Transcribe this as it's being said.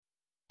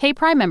Hey,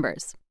 Prime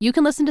members, you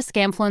can listen to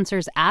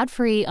Scamfluencers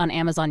ad-free on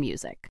Amazon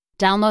Music.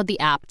 Download the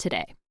app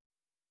today.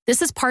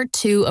 This is part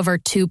 2 of our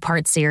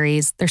 2-part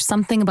series, There's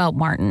Something About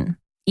Martin.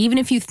 Even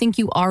if you think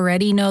you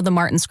already know the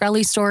Martin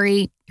Shkreli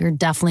story, you're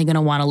definitely going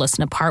to want to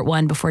listen to part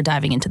 1 before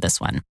diving into this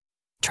one.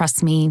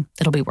 Trust me,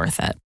 it'll be worth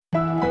it.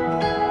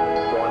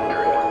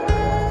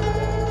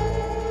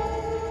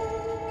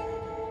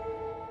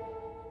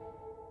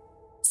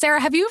 Sarah,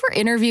 have you ever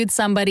interviewed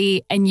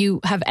somebody and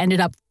you have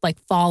ended up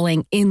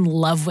falling in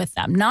love with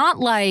them? Not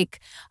like,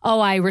 oh,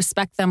 I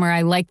respect them or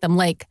I like them,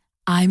 like,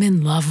 I'm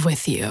in love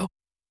with you.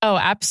 Oh,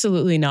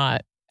 absolutely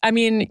not. I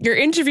mean, you're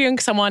interviewing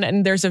someone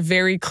and there's a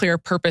very clear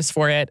purpose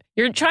for it.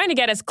 You're trying to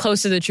get as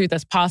close to the truth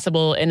as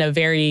possible in a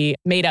very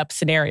made-up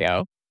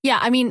scenario. Yeah,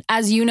 I mean,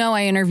 as you know,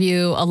 I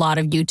interview a lot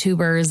of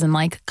YouTubers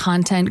and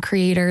content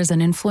creators and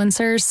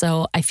influencers,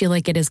 so I feel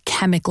like it is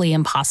chemically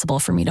impossible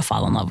for me to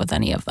fall in love with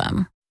any of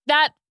them.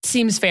 That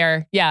seems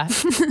fair, yeah.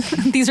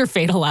 These are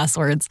fatal last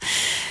words.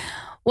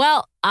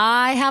 Well,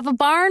 I have a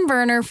barn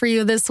burner for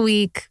you this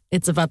week.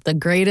 It's about the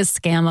greatest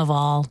scam of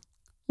all.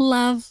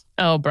 Love.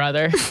 Oh,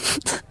 brother.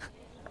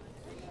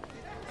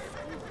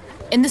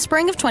 In the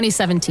spring of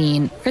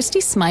 2017, Christie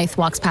Smith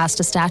walks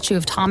past a statue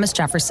of Thomas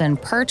Jefferson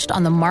perched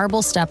on the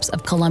marble steps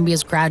of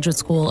Columbia's Graduate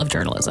School of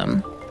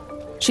Journalism.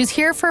 She's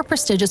here for a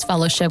prestigious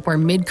fellowship where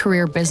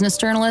mid-career business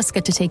journalists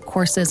get to take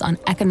courses on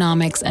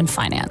economics and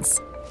finance.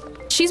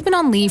 She's been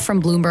on leave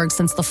from Bloomberg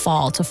since the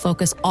fall to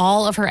focus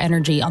all of her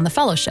energy on the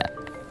fellowship.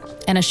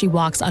 And as she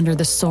walks under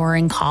the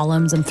soaring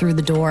columns and through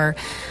the door,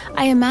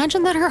 I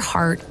imagine that her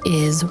heart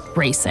is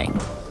racing.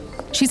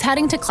 She's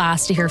heading to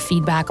class to hear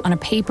feedback on a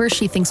paper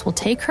she thinks will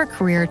take her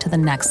career to the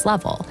next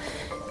level.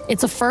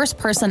 It's a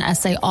first-person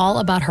essay all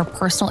about her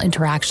personal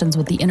interactions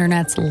with the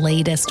internet's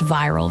latest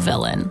viral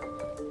villain,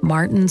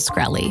 Martin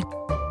Shkreli.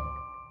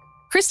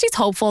 Christie's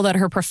hopeful that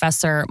her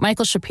professor,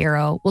 Michael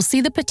Shapiro, will see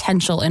the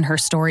potential in her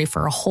story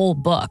for a whole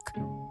book.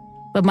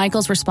 But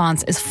Michael's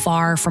response is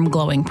far from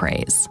glowing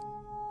praise.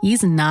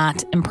 He's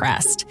not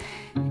impressed.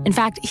 In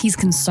fact, he's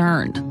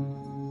concerned.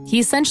 He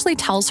essentially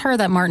tells her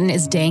that Martin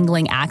is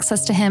dangling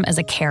access to him as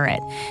a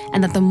carrot,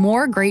 and that the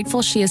more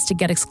grateful she is to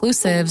get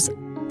exclusives,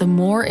 the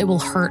more it will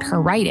hurt her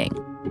writing.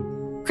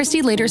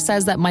 Christie later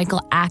says that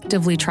Michael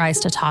actively tries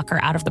to talk her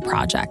out of the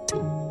project,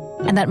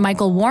 and that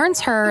Michael warns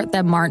her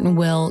that Martin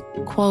will,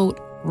 quote,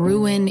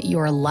 ruin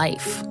your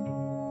life.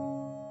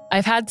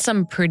 I've had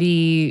some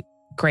pretty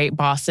great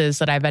bosses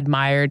that I've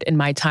admired in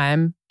my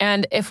time.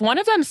 And if one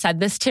of them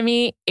said this to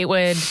me, it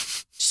would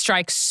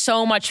strike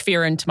so much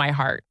fear into my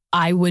heart.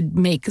 I would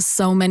make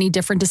so many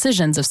different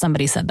decisions if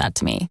somebody said that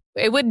to me.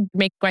 It would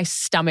make my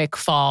stomach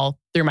fall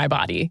through my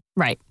body.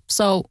 Right.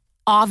 So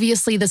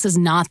obviously this is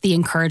not the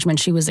encouragement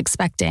she was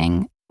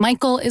expecting.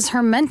 Michael is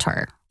her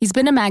mentor. He's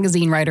been a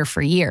magazine writer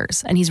for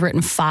years, and he's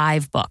written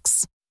 5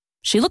 books.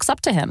 She looks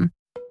up to him.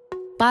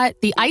 But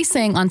the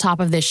icing on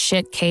top of this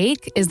shit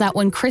cake is that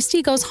when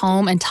Christie goes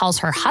home and tells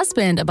her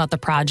husband about the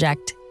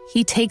project,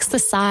 he takes the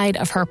side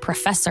of her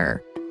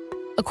professor.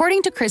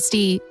 According to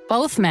Christie,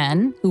 both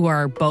men, who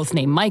are both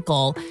named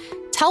Michael,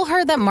 tell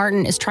her that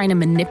Martin is trying to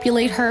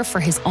manipulate her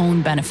for his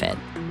own benefit.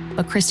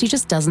 But Christie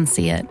just doesn't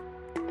see it.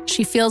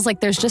 She feels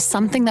like there's just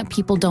something that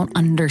people don't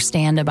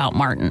understand about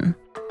Martin.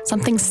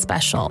 Something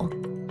special.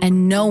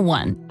 And no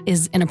one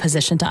is in a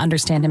position to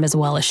understand him as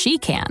well as she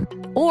can,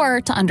 or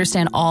to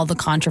understand all the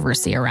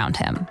controversy around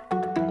him.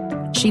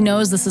 She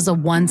knows this is a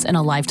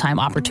once-in-a-lifetime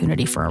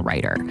opportunity for a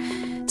writer.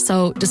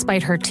 So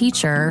despite her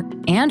teacher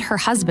and her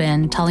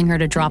husband telling her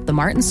to drop the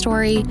Martin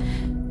story,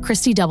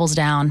 Christie doubles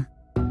down.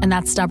 And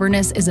that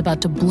stubbornness is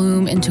about to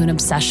bloom into an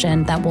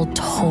obsession that will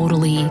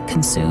totally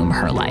consume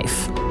her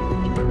life.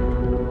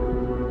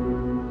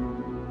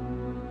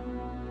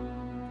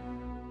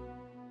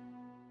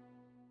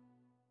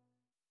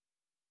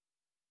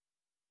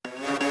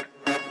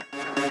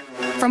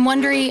 From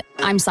Wondery,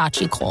 I'm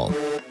Sachi Cole.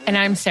 And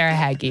I'm Sarah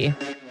Hagee.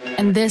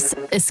 And this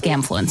is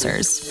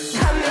Scamfluencers.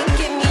 Come and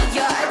give me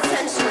your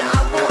attention.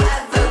 I won't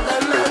ever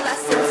learn my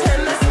lesson.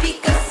 Turn my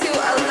speakers to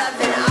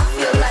 11. I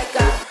feel like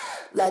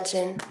a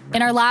legend.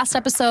 In our last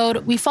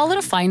episode, we followed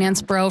a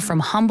finance bro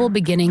from humble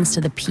beginnings to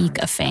the peak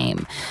of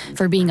fame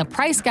for being a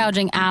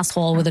price-gouging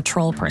asshole with a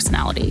troll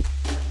personality.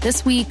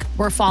 This week,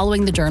 we're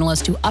following the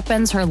journalist who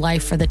upends her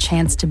life for the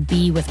chance to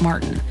be with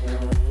Martin,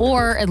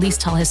 or at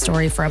least tell his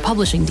story for a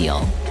publishing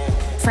deal.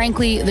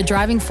 Frankly, the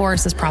driving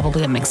force is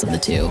probably a mix of the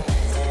two.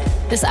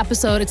 This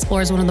episode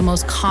explores one of the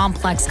most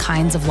complex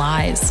kinds of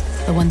lies,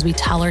 the ones we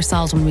tell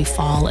ourselves when we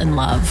fall in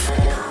love.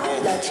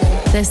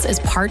 Legend. This is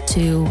part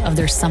 2 of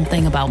There's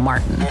Something About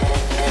Martin.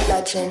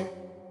 Legend.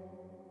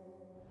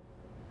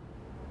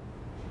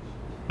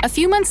 A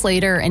few months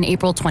later, in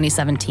April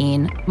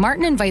 2017,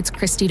 Martin invites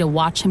Christie to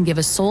watch him give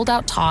a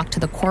sold-out talk to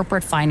the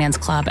corporate finance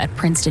club at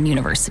Princeton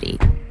University,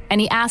 and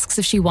he asks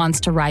if she wants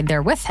to ride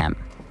there with him.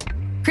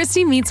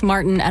 Christie meets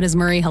Martin at his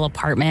Murray Hill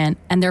apartment,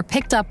 and they're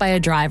picked up by a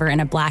driver in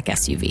a black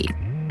SUV.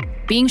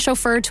 Being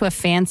chauffeured to a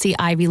fancy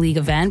Ivy League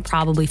event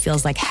probably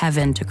feels like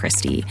heaven to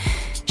Christie.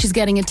 She's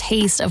getting a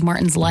taste of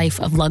Martin's life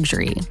of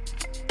luxury.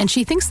 And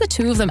she thinks the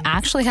two of them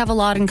actually have a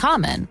lot in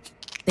common.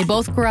 They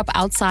both grew up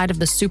outside of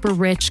the super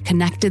rich,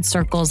 connected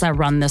circles that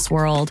run this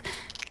world.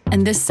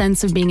 And this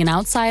sense of being an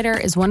outsider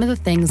is one of the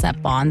things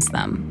that bonds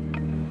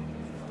them.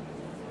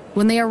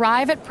 When they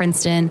arrive at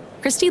Princeton,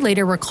 Christie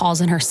later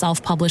recalls in her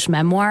self-published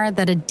memoir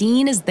that a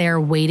dean is there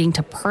waiting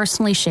to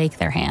personally shake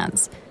their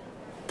hands.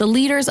 The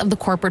leaders of the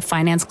corporate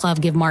finance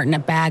club give Martin a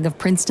bag of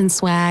Princeton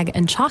swag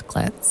and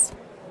chocolates.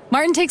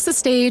 Martin takes the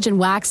stage and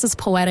waxes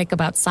poetic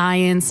about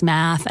science,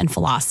 math, and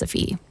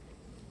philosophy.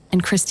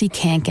 And Christie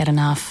can't get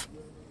enough.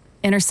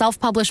 In her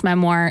self-published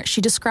memoir,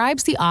 she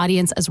describes the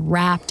audience as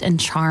rapt and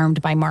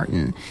charmed by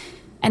Martin.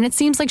 And it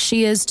seems like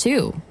she is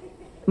too.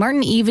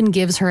 Martin even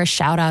gives her a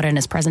shout-out in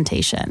his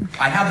presetation.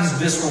 I have this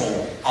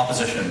visceral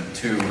opposition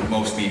to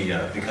most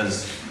media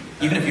because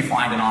even if you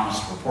find an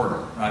honest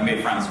reporter, I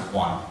made friends with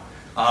one,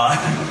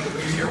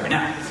 who's here right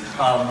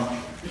now,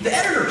 the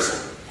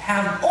editors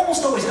have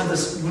almost always had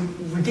this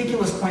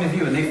ridiculous point of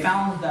view, and they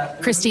found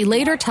that... Christie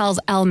later tells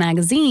Elle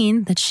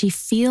magazine that she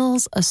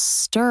feels a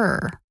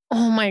stir.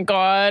 Oh my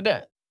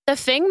God. The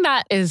thing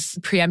that is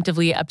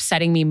preemptively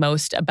upsetting me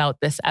most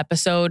about this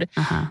episode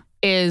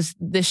is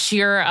the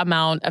sheer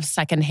amount of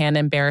secondhand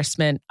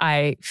embarrassment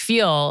I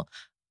feel.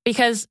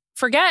 Because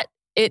forget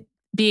it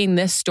being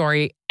this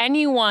story,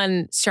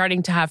 anyone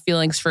starting to have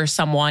feelings for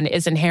someone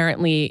is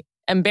inherently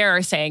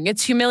embarrassing.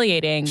 It's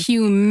humiliating.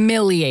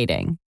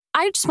 Humiliating.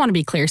 I just want to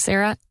be clear,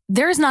 Sarah.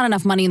 There is not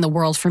enough money in the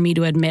world for me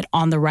to admit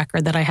on the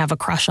record that I have a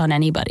crush on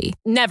anybody.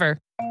 Never.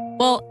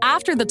 Well,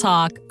 after the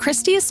talk,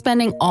 Christie is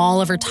spending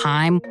all of her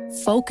time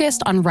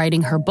focused on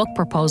writing her book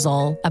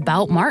proposal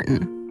about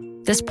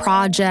Martin. This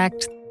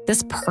project,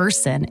 this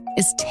person,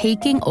 is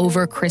taking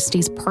over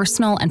Christie's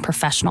personal and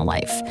professional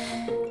life.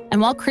 And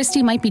while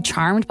Christie might be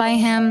charmed by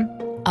him,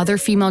 other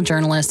female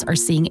journalists are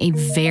seeing a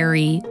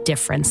very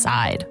different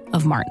side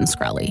of Martin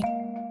Shkreli.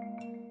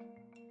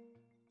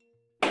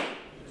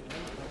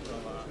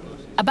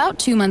 About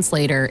 2 months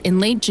later, in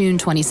late June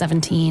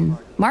 2017,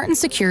 Martin's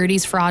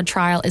securities fraud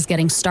trial is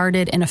getting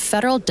started in a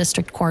federal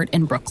district court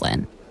in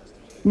Brooklyn.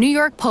 New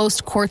York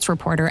Post courts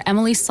reporter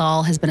Emily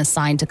Saul has been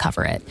assigned to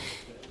cover it,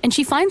 and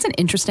she finds an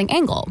interesting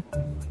angle.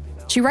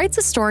 She writes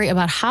a story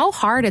about how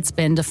hard it's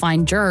been to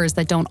find jurors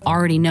that don't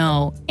already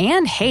know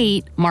and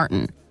hate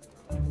Martin.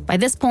 By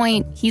this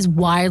point, he's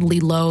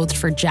widely loathed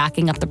for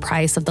jacking up the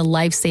price of the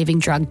life-saving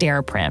drug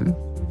Daraprim,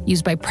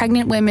 used by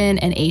pregnant women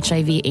and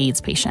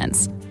HIV/AIDS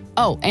patients.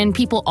 Oh, and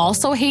people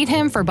also hate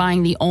him for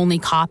buying the only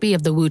copy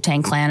of the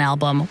Wu-Tang Clan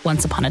album,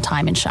 Once Upon a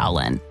Time in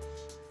Shaolin.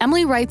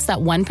 Emily writes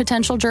that one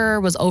potential juror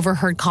was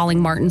overheard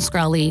calling Martin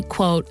Shkreli,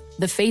 quote,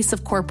 the face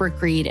of corporate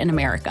greed in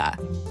America.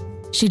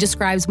 She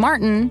describes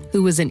Martin,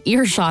 who was in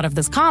earshot of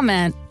this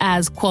comment,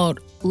 as,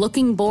 quote,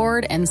 looking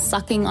bored and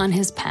sucking on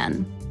his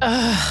pen.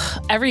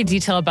 Every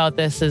detail about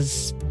this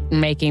is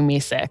making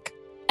me sick.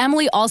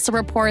 Emily also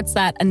reports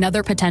that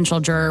another potential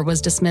juror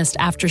was dismissed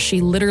after she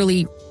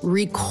literally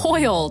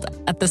recoiled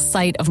at the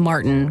sight of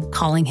Martin,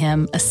 calling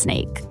him a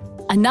snake.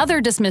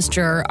 Another dismissed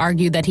juror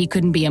argued that he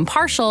couldn't be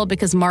impartial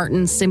because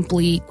Martin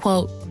simply,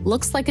 quote,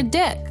 looks like a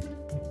dick.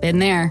 Been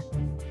there.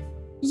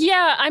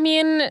 Yeah, I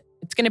mean,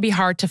 it's going to be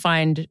hard to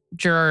find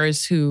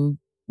jurors who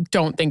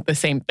don't think the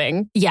same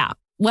thing. Yeah.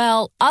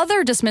 Well,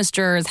 other dismissed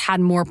jurors had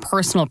more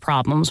personal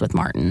problems with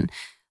Martin.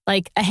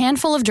 Like a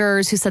handful of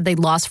jurors who said they'd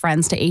lost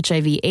friends to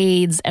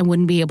HIV/AIDS and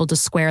wouldn't be able to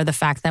square the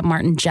fact that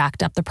Martin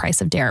jacked up the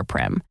price of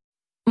Daraprim.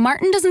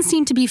 Martin doesn't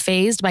seem to be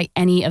fazed by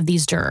any of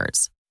these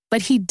jurors,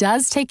 but he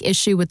does take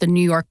issue with the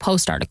New York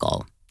Post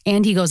article,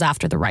 and he goes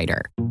after the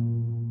writer.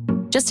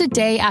 Just a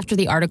day after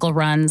the article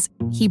runs,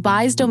 he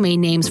buys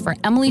domain names for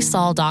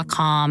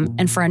EmilySaul.com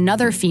and for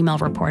another female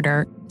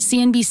reporter,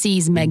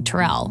 CNBC's Meg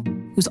Terrell,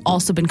 who's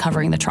also been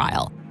covering the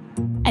trial.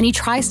 And he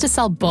tries to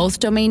sell both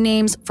domain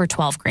names for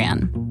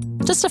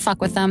 $12,000, just to fuck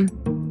with them.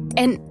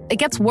 And it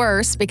gets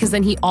worse because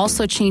then he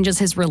also changes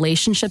his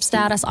relationship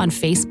status on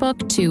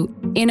Facebook to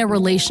in a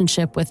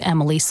relationship with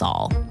Emily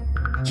Saul.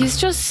 He's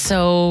just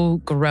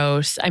so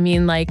gross. I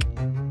mean, like,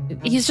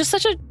 he's just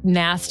such a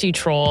nasty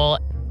troll.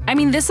 I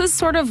mean, this is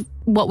sort of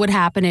what would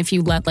happen if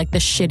you let, like, the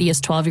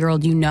shittiest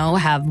 12-year-old you know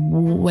have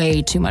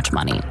way too much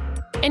money.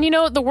 And, you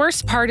know, the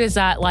worst part is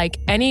that, like,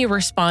 any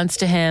response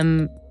to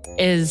him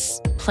is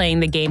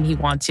playing the game he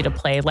wants you to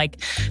play. Like,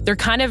 there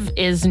kind of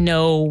is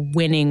no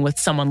winning with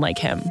someone like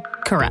him.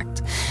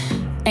 Correct.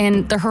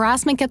 And the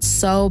harassment gets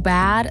so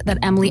bad that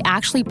Emily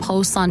actually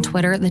posts on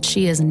Twitter that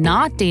she is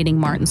not dating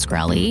Martin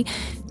Shkreli,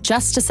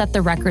 just to set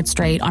the record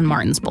straight on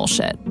Martin's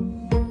bullshit.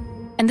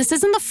 And this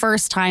isn't the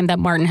first time that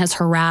Martin has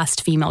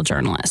harassed female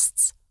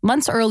journalists.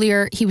 Months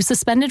earlier, he was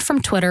suspended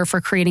from Twitter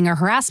for creating a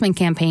harassment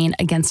campaign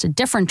against a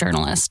different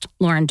journalist,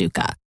 Lauren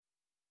Duca.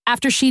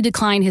 After she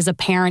declined his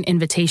apparent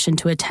invitation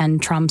to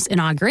attend Trump's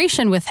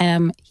inauguration with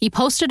him, he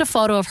posted a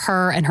photo of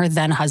her and her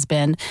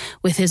then-husband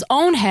with his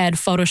own head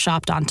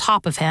photoshopped on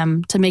top of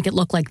him to make it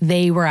look like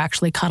they were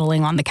actually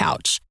cuddling on the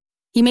couch.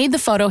 He made the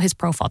photo his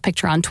profile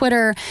picture on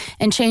Twitter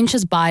and changed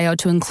his bio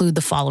to include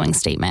the following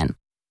statement.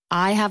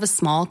 I have a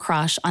small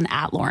crush on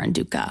 @Lauren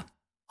Duca.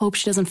 Hope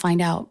she doesn't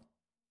find out.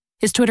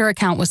 His Twitter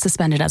account was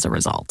suspended as a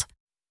result.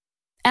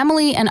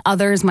 Emily and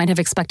others might have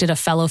expected a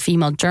fellow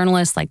female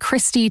journalist like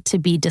Christie to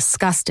be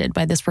disgusted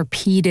by this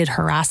repeated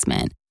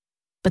harassment.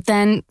 But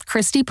then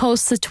Christie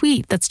posts a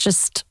tweet that's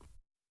just...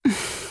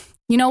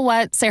 You know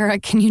what, Sarah?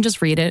 Can you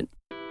just read it?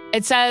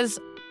 It says,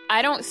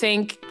 "I don't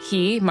think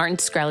he, Martin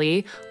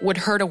Shkreli, would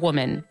hurt a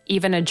woman,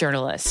 even a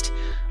journalist.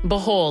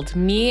 Behold,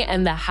 me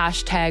and the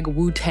hashtag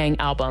Wu-Tang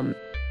album."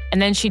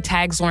 And then she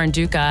tags Lauren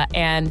Duca,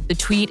 and the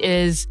tweet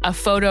is a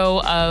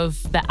photo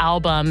of the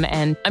album.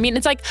 And I mean,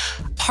 it's like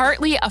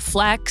partly a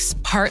flex,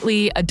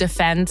 partly a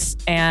defense.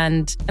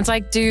 And it's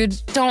like, dude,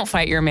 don't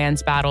fight your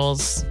man's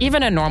battles.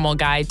 Even a normal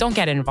guy, don't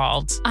get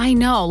involved. I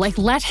know, like,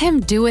 let him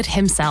do it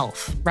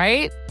himself,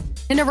 right?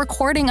 In a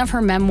recording of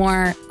her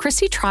memoir,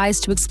 Christie tries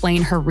to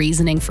explain her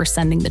reasoning for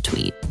sending the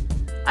tweet.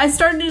 "I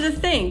started to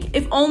think,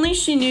 if only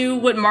she knew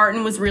what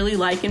Martin was really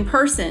like in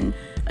person.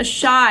 A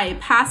shy,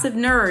 passive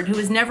nerd who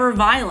was never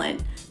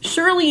violent.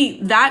 Surely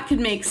that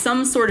could make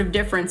some sort of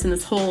difference in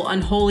this whole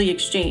unholy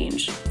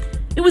exchange.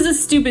 It was a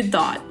stupid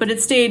thought, but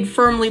it stayed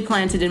firmly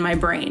planted in my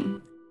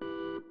brain."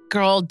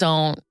 Girl,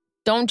 don't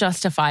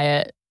justify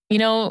it. You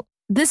know,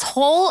 this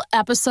whole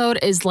episode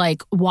is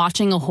like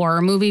watching a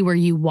horror movie where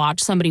you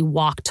watch somebody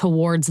walk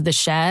towards the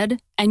shed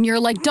and you're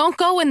like, don't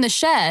go in the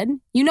shed.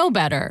 You know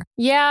better.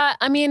 Yeah,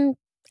 I mean,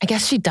 I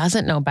guess she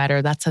doesn't know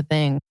better. That's a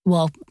thing.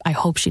 Well, I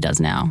hope she does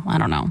now. I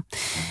don't know.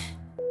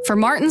 For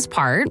Martin's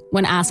part,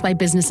 when asked by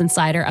Business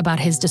Insider about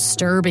his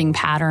disturbing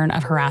pattern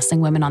of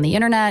harassing women on the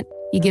internet,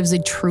 he gives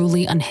a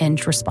truly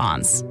unhinged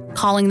response,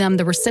 calling them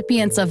the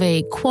recipients of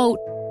a, quote,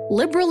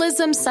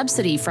 liberalism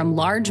subsidy from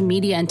large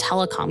media and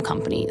telecom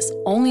companies,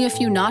 only a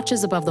few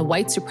notches above the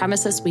white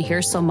supremacists we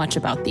hear so much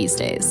about these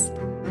days.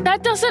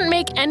 That doesn't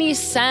make any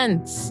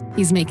sense.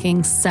 He's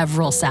making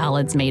several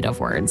salads made of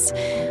words.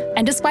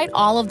 And despite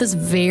all of this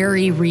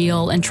very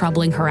real and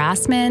troubling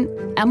harassment,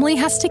 Emily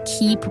has to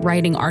keep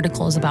writing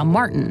articles about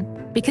Martin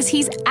because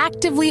he's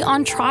actively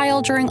on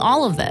trial during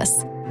all of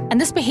this.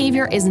 And this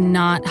behavior is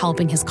not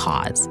helping his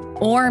cause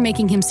or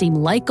making him seem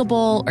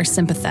likable or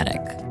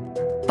sympathetic.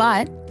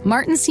 But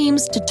Martin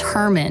seems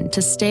determined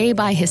to stay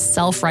by his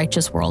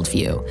self-righteous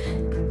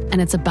worldview,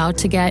 and it's about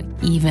to get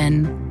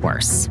even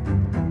worse.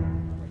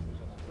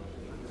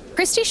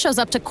 Christie shows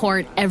up to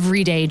court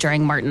every day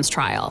during Martin's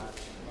trial.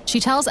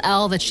 She tells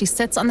Elle that she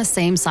sits on the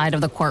same side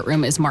of the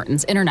courtroom as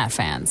Martin's internet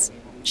fans.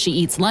 She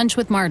eats lunch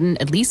with Martin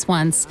at least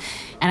once,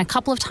 and a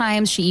couple of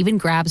times she even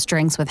grabs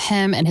drinks with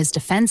him and his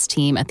defense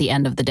team at the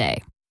end of the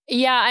day.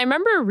 Yeah, I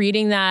remember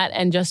reading that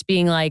and just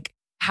being like,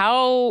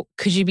 how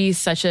could you be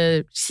such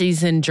a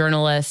seasoned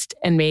journalist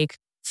and make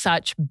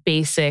such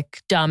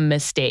basic, dumb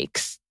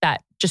mistakes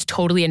that just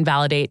totally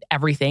invalidate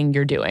everything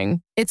you're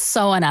doing? It's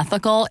so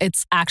unethical.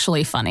 It's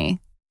actually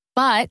funny.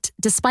 But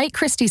despite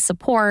Christie's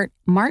support,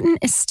 Martin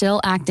is still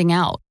acting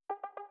out.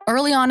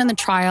 Early on in the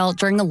trial,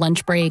 during a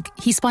lunch break,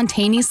 he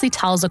spontaneously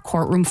tells a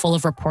courtroom full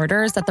of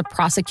reporters that the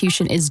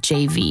prosecution is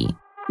JV,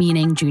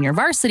 meaning junior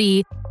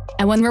varsity.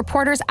 And when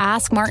reporters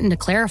ask Martin to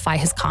clarify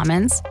his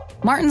comments,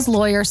 Martin's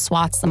lawyer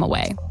swats them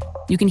away.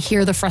 You can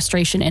hear the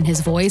frustration in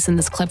his voice in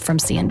this clip from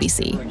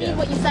CNBC.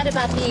 What you said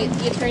about the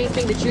attorneys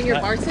being the junior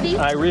varsity?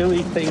 I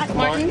really think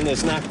Martin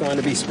is not going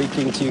to be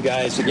speaking to you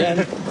guys again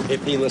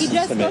if he listens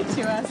to me. He just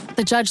spoke to us.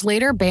 The judge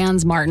later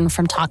bans Martin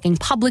from talking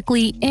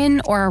publicly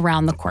in or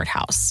around the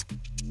courthouse.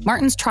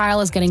 Martin's trial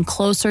is getting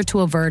closer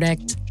to a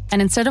verdict,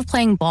 and instead of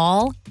playing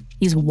ball,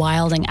 he's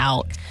wilding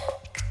out.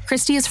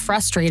 Christie is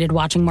frustrated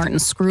watching Martin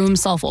screw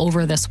himself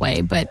over this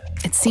way, but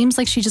it seems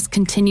like she just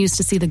continues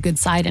to see the good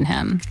side in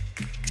him.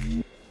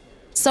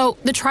 So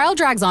the trial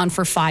drags on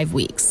for 5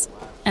 weeks,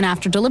 and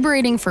after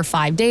deliberating for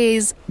 5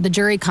 days, the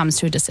jury comes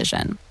to a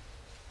decision.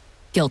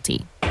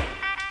 Guilty.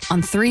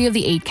 On 3 of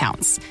the 8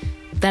 counts.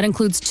 That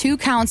includes 2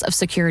 counts of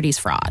securities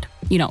fraud,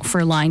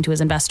 for lying to his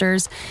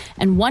investors,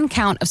 and 1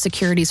 count of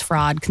securities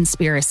fraud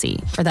conspiracy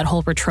for that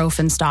whole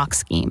Retrophin stock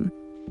scheme.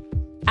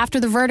 After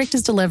the verdict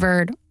is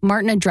delivered,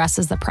 Martin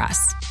addresses the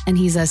press, and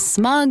he's as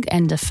smug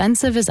and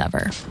defensive as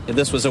ever.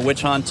 This was a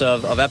witch hunt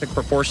of epic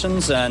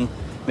proportions, and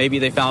maybe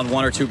they found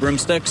 1 or 2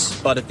 broomsticks,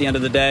 but at the end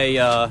of the day,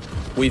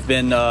 we've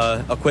been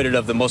acquitted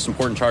of the most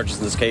important charges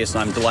in this case,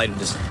 and I'm delighted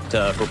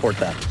to report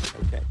that.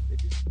 Okay.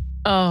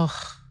 Oh,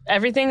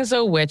 everything's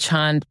a witch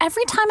hunt.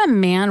 Every time a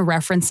man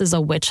references a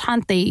witch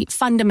hunt, they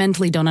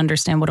fundamentally don't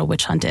understand what a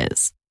witch hunt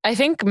is. I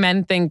think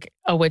men think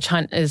a witch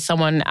hunt is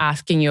someone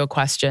asking you a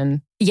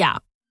question. Yeah.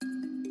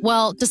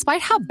 Well,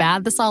 despite how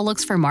bad this all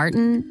looks for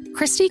Martin,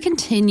 Christie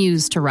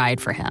continues to ride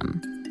for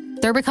him.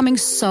 They're becoming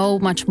so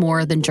much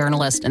more than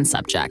journalist and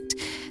subject.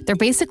 They're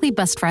basically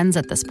best friends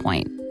at this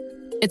point.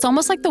 It's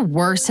almost like the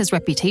worse his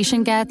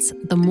reputation gets,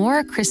 the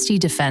more Christie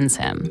defends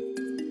him.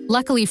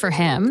 Luckily for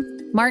him,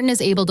 Martin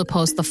is able to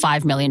post the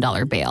 $5 million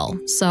bail,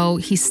 so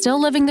he's still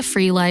living the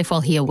free life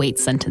while he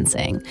awaits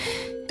sentencing.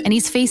 And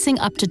he's facing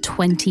up to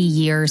 20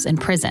 years in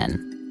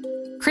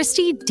prison.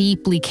 Christie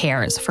deeply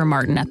cares for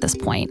Martin at this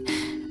point,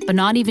 but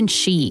not even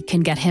she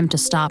can get him to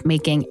stop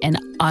making an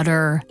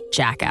utter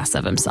jackass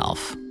of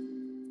himself.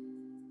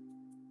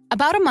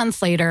 About a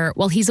month later,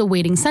 while he's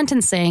awaiting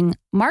sentencing,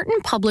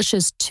 Martin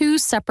publishes 2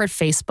 separate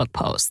Facebook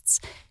posts.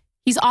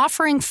 He's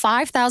offering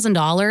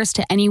 $5,000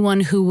 to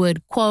anyone who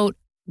would, quote,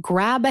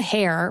 grab a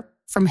hair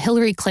from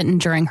Hillary Clinton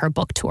during her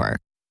book tour.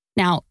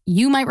 Now,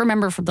 you might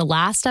remember from the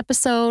last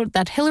episode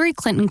that Hillary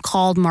Clinton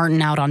called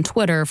Martin out on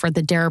Twitter for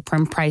the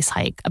Daraprim price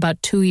hike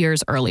about 2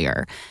 years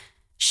earlier.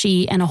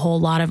 She and a whole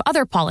lot of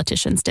other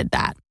politicians did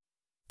that.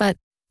 But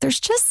there's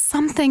just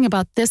something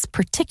about this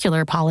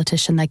particular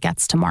politician that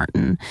gets to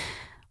Martin.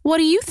 What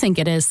do you think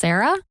it is,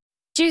 Sarah?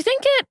 Do you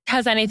think it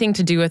has anything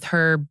to do with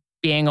her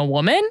being a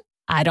woman?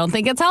 I don't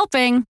think it's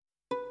helping.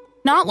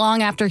 Not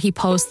long after he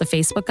posts the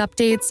Facebook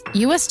updates,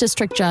 U.S.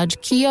 District Judge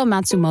Kiyo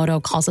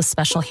Matsumoto calls a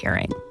special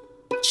hearing.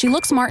 She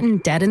looks Martin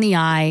dead in the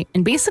eye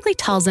and basically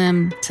tells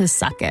him to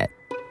suck it.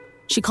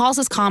 She calls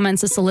his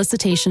comments a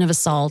solicitation of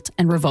assault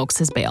and revokes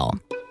his bail.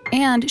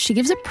 And she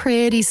gives a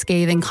pretty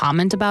scathing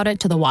comment about it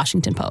to the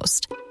Washington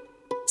Post.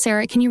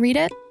 Sarah, can you read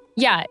it?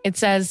 Yeah, it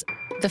says,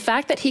 the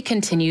fact that he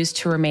continues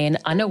to remain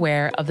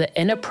unaware of the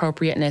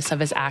inappropriateness of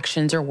his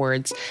actions or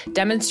words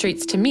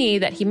demonstrates to me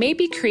that he may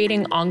be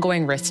creating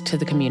ongoing risk to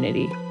the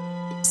community.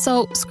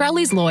 So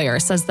Shkreli's lawyer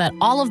says that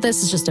all of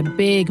this is just a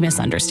big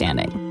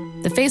misunderstanding.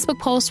 The Facebook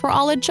posts were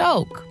all a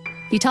joke.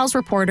 He tells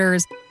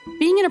reporters,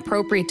 being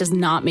inappropriate does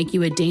not make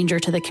you a danger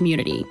to the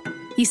community.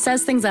 He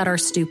says things that are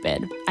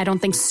stupid. I don't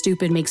think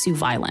stupid makes you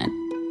violent.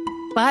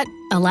 But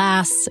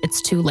alas, it's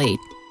too late.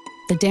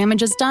 The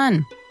damage is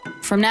done.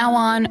 From now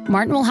on,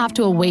 Martin will have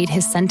to await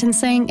his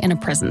sentencing in a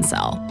prison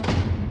cell.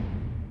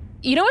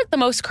 You know what the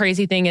most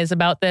crazy thing is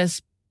about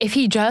this? If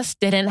he just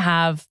didn't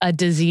have a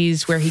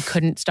disease where he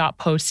couldn't stop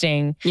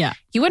posting,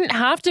 he wouldn't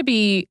have to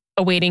be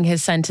awaiting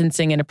his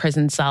sentencing in a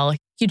prison cell.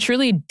 He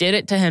truly did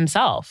it to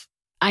himself.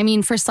 I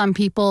mean, for some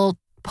people,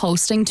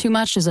 posting too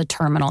much is a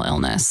terminal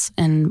illness,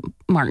 and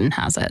Martin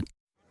has it.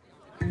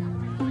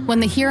 When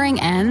the hearing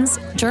ends,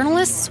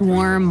 journalists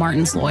swarm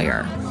Martin's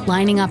lawyer,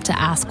 lining up to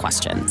ask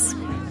questions.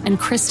 And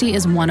Christie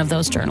is one of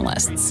those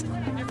journalists.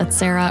 But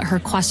Sarah, her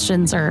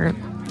questions they're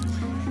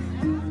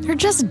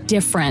just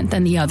different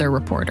than the other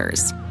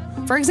reporters.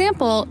 For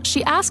example,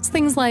 she asks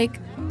things like,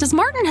 does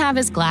Martin have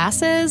his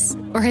glasses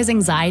or his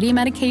anxiety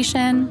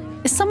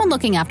medication? Is someone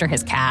looking after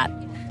his cat?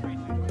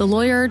 The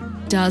lawyer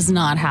does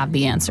not have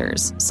the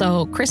answers.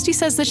 So Christie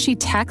says that she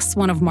texts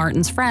one of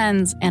Martin's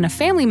friends and a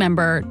family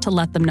member to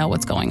let them know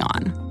what's going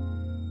on.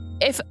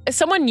 If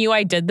someone knew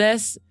I did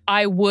this,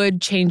 I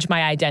would change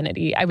my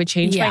identity. I would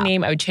change my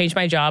name. I would change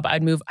my job.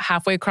 I'd move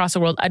halfway across the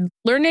world. I'd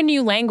learn a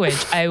new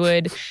language. I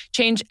would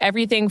change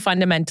everything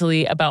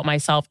fundamentally about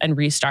myself and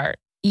restart.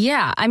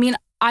 Yeah, I mean,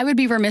 I would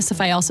be remiss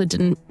if I also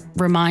didn't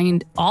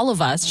remind all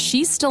of us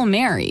she's still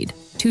married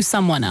to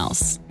someone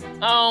else.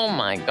 Oh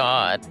my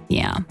God.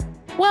 Yeah.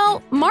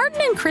 Well,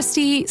 Martin and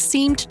Christie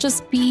seem to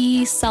just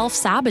be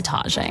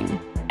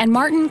self-sabotaging. And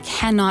Martin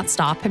cannot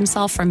stop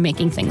himself from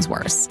making things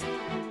worse.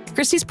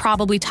 Christie's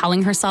probably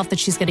telling herself that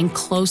she's getting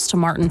close to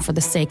Martin for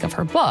the sake of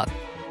her book,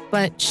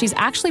 but she's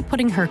actually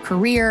putting her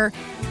career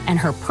and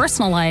her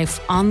personal life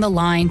on the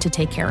line to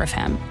take care of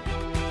him.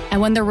 And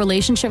when their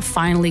relationship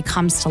finally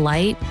comes to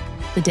light,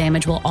 the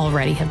damage will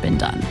already have been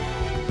done.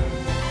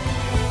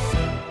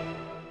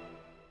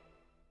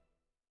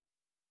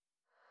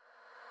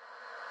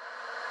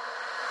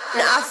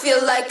 Now I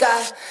feel like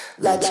a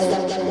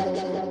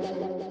legend.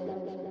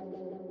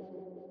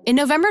 In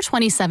November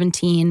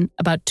 2017,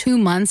 about 2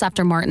 months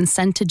after Martin's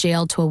sent to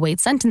jail to await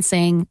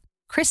sentencing,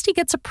 Christie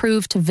gets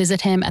approved to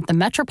visit him at the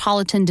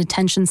Metropolitan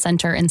Detention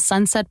Center in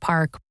Sunset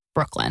Park,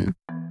 Brooklyn.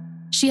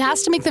 She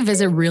has to make the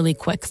visit really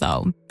quick,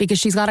 though, because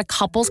she's got a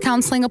couples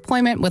counseling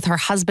appointment with her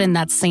husband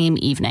that same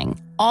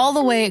evening, all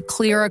the way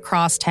clear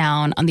across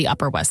town on the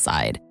Upper West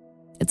Side.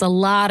 It's a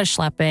lot of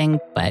schlepping,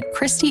 but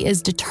Christie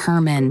is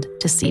determined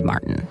to see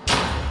Martin.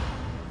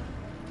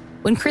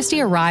 When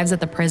Christie arrives at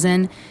the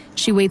prison,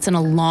 she waits in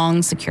a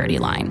long security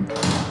line.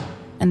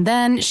 And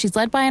then she's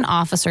led by an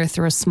officer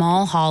through a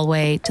small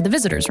hallway to the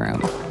visitor's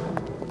room.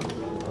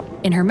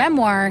 In her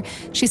memoir,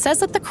 she says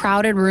that the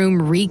crowded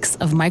room reeks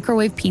of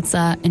microwave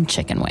pizza and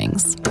chicken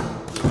wings.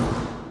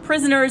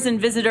 Prisoners and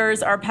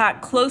visitors are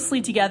packed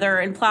closely together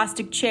in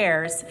plastic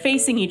chairs,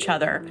 facing each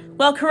other,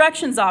 while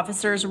corrections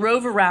officers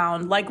rove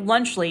around like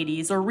lunch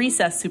ladies or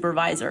recess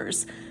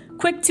supervisors,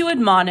 quick to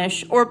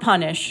admonish or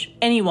punish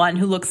anyone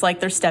who looks like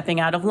they're stepping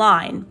out of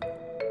line.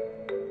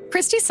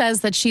 Christie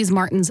says that she's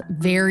Martin's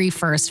very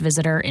first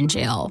visitor in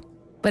jail,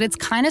 but it's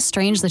kind of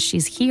strange that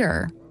she's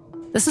here.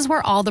 This is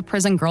where all the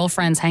prison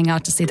girlfriends hang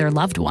out to see their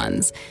loved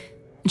ones.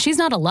 And she's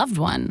not a loved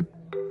one.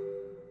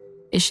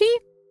 Is she?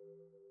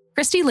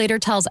 Christie later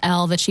tells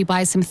Elle that she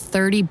buys him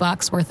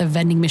 $30 worth of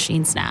vending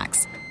machine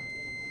snacks.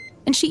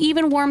 And she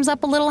even warms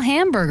up a little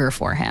hamburger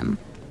for him.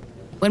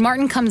 When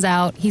Martin comes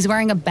out, he's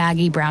wearing a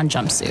baggy brown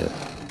jumpsuit.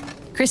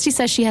 Christie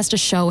says she has to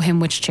show him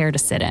which chair to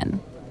sit in.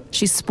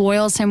 She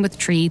spoils him with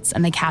treats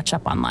and they catch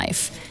up on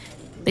life.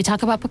 They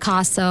talk about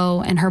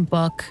Picasso and her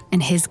book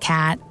and his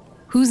cat,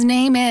 whose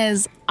name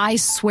is, I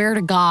swear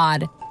to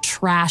God,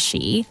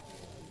 Trashy.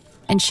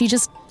 And she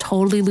just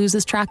totally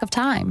loses track of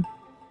time.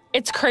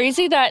 It's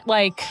crazy that,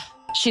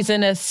 she's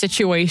in a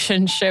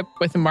situationship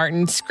with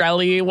Martin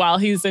Shkreli while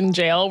he's in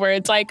jail, where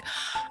it's like,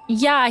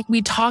 yeah,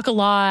 we talk a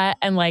lot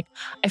and like,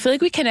 I feel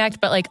like we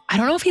connect, but like, I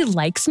don't know if he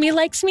likes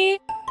me.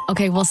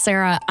 Okay, well,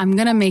 Sarah, I'm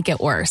gonna make it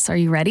worse. Are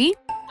you ready?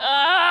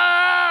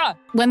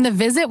 When the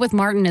visit with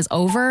Martin is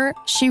over,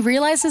 she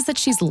realizes that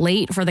she's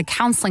late for the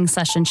counseling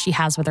session she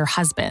has with her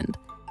husband.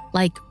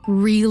 Like,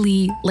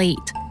 really late.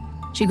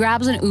 She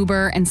grabs an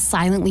Uber and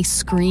silently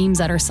screams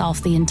at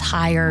herself the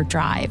entire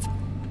drive.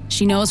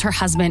 She knows her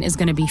husband is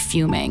going to be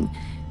fuming.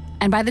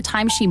 And by the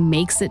time she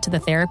makes it to the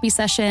therapy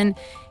session,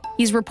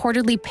 he's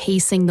reportedly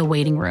pacing the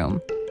waiting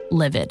room,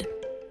 livid,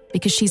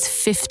 because she's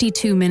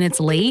 52 minutes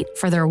late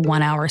for their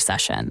 1-hour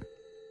session.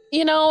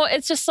 You know,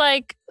 it's just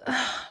like,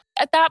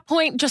 at that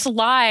point, just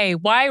lie.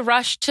 Why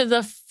rush to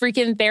the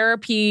freaking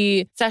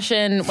therapy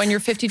session when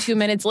you're 52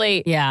 minutes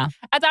late? Yeah.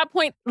 At that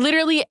point,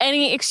 literally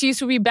any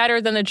excuse would be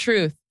better than the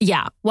truth.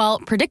 Yeah. Well,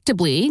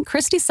 predictably,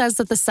 Christie says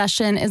that the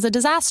session is a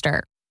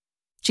disaster.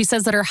 She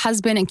says that her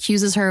husband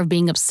accuses her of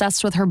being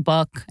obsessed with her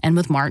book and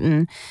with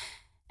Martin.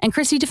 And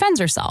Christie defends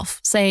herself,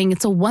 saying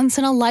it's a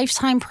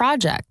once-in-a-lifetime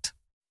project.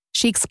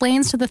 She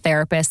explains to the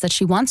therapist that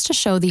she wants to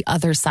show the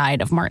other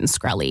side of Martin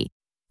Shkreli,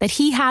 that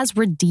he has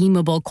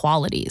redeemable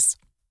qualities.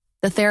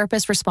 The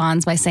therapist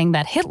responds by saying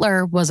that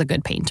Hitler was a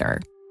good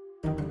painter.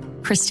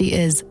 Christie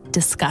is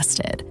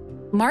disgusted.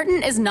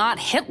 Martin is not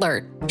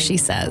Hitler, she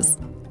says.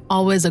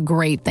 Always a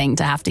great thing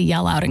to have to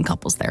yell out in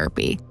couples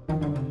therapy.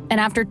 And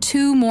after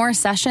 2 more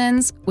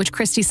sessions, which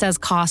Christie says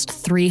cost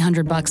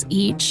 $300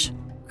 each,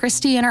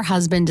 Christie and her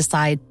husband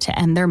decide to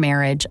end their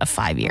marriage of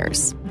 5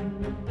 years.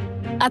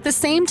 At the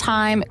same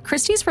time,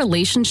 Christie's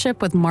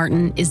relationship with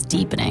Martin is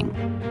deepening.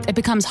 It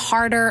becomes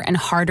harder and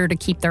harder to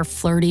keep their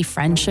flirty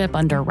friendship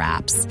under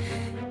wraps.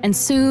 And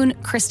soon,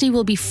 Christie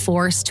will be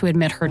forced to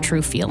admit her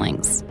true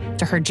feelings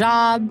to her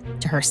job,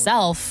 to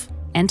herself,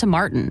 and to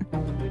Martin.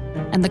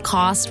 And the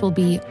cost will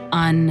be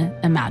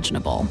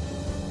unimaginable.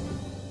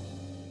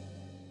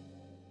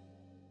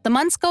 The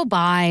months go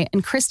by,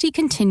 and Christie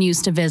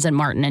continues to visit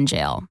Martin in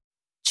jail.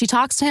 She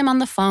talks to him on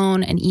the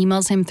phone and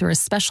emails him through a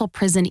special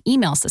prison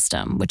email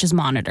system, which is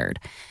monitored.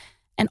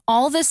 And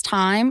all this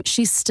time,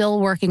 she's still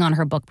working on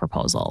her book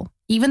proposal,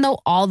 even though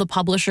all the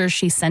publishers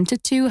she sent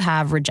it to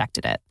have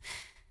rejected it.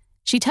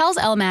 She tells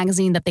Elle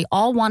magazine that they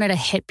all wanted a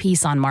hit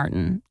piece on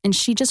Martin, and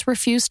she just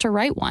refused to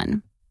write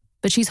one.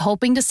 But she's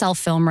hoping to sell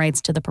film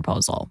rights to the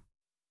proposal.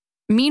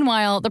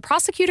 Meanwhile, the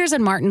prosecutors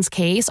in Martin's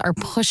case are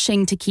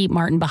pushing to keep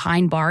Martin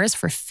behind bars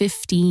for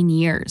 15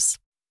 years.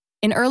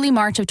 In early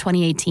March of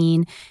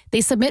 2018,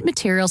 they submit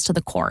materials to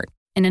the court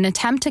in an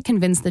attempt to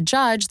convince the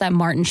judge that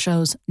Martin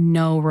shows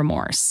no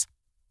remorse.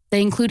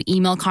 They include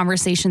email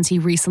conversations he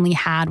recently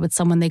had with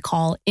someone they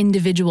call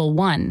Individual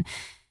One.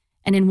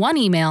 And in one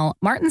email,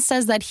 Martin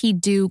says that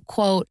he'd do,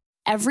 quote,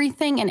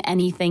 everything and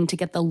anything to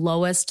get the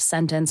lowest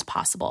sentence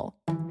possible.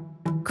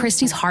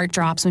 Christie's heart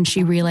drops when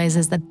she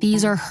realizes that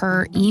these are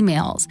her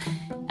emails,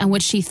 and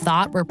what she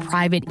thought were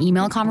private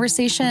email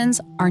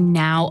conversations are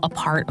now a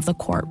part of the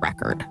court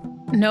record.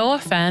 No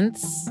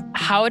offense.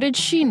 How did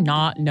she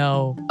not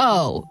know?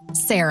 Oh,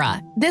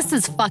 Sarah, this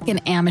is fucking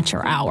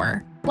amateur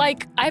hour.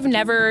 Like, I've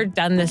never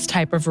done this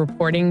type of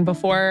reporting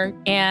before,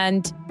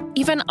 and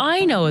even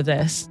I know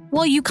this.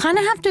 Well, you kind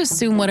of have to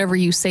assume whatever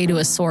you say to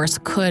a source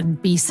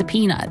could be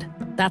subpoenaed.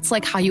 That's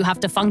like how you have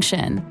to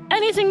function.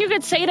 Anything you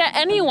could say to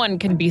anyone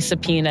can be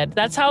subpoenaed.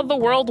 That's how the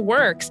world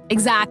works.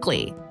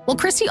 Exactly. Well,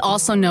 Christie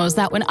also knows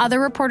that when other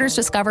reporters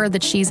discover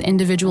that she's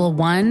Individual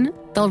One,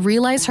 they'll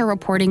realize her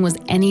reporting was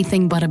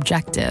anything but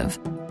objective.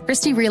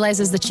 Christie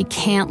realizes that she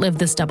can't live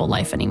this double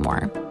life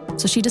anymore.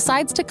 So she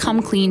decides to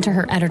come clean to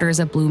her editors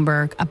at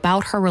Bloomberg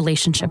about her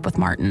relationship with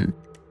Martin.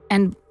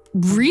 And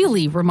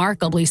really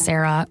remarkably,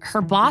 Sarah,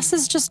 her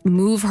bosses just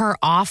move her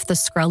off the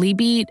Shkreli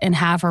beat and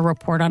have her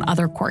report on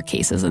other court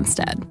cases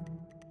instead.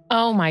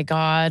 Oh my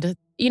God.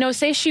 You know,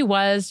 say she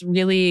was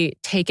really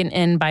taken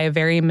in by a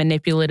very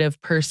manipulative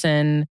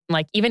person,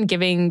 like even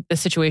giving the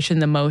situation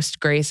the most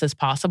grace as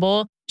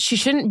possible. She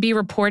shouldn't be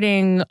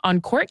reporting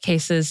on court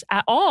cases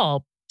at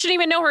all. Shouldn't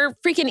even know her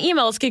freaking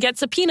emails could get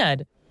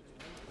subpoenaed.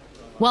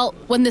 Well,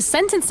 when the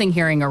sentencing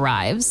hearing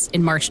arrives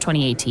in March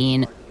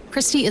 2018,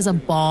 Christie is a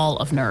ball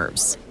of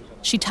nerves.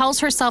 She tells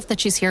herself that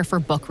she's here for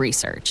book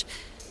research,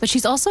 but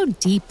she's also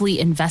deeply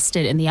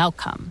invested in the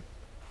outcome.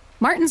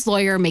 Martin's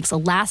lawyer makes a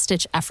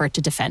last-ditch effort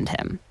to defend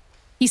him.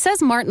 He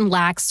says Martin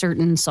lacks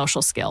certain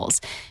social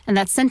skills, and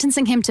that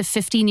sentencing him to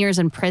 15 years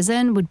in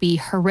prison would be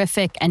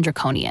horrific and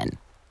draconian.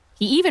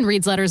 He even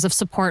reads letters of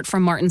support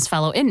from Martin's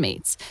fellow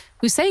inmates,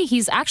 who say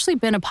he's actually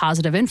been a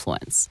positive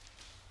influence.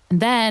 And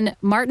then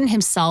Martin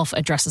himself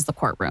addresses the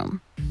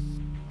courtroom.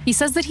 He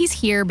says that he's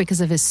here because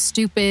of his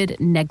stupid,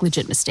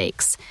 negligent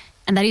mistakes,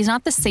 and that he's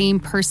not the same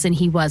person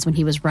he was when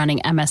he was running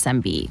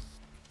MSNBC.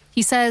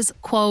 He says,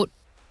 quote,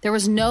 "There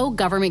was no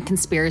government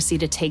conspiracy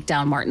to take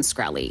down Martin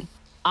Shkreli.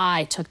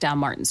 I took down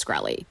Martin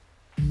Shkreli."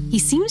 He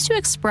seems to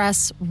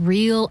express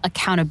real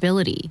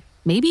accountability,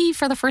 maybe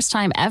for the first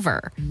time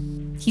ever.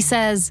 He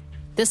says,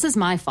 "This is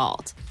my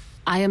fault.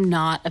 I am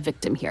not a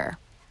victim here."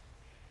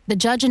 The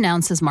judge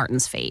announces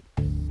Martin's fate.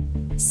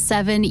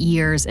 7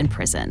 years in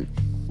prison.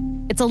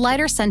 It's a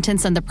lighter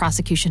sentence than the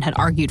prosecution had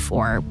argued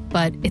for,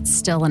 but it's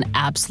still an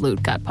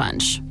absolute gut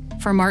punch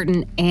for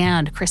Martin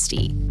and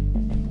Christie.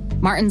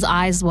 Martin's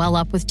eyes well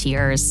up with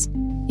tears.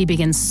 He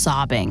begins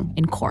sobbing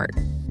in court.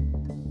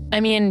 I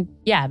mean,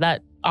 yeah,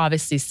 that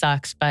obviously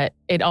sucks, but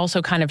it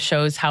also kind of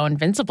shows how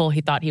invincible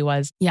he thought he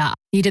was. Yeah,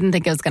 he didn't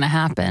think it was going to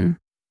happen.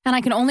 And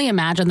I can only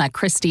imagine that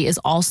Christie is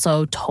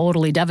also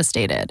totally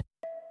devastated.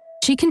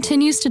 She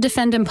continues to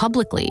defend him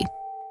publicly.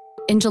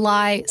 In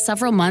July,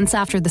 several months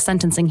after the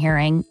sentencing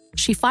hearing,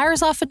 she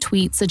fires off a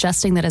tweet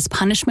suggesting that his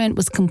punishment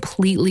was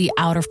completely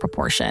out of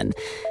proportion.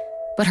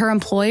 But her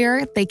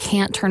employer, they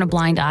can't turn a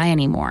blind eye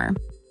anymore.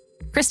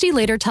 Christie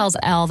later tells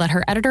Elle that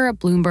her editor at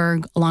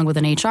Bloomberg, along with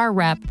an HR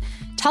rep,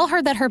 tell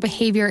her that her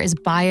behavior is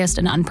biased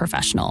and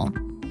unprofessional.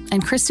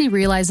 And Christie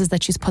realizes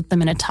that she's put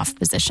them in a tough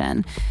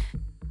position.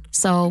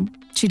 So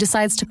she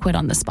decides to quit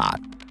on the spot.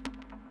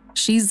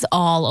 She's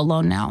all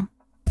alone now.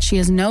 She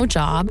has no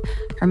job,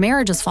 her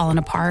marriage has fallen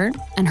apart,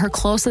 and her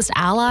closest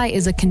ally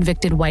is a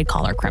convicted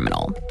white-collar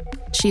criminal.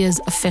 She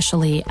is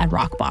officially at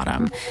rock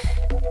bottom.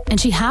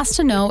 And she has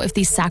to know if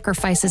these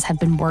sacrifices have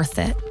been worth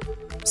it.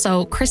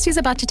 So Christie's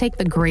about to take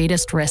the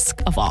greatest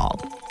risk of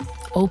all,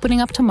 opening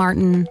up to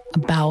Martin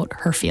about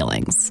her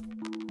feelings.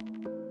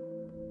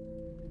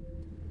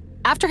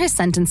 After his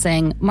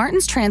sentencing,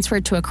 Martin's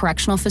transferred to a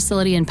correctional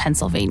facility in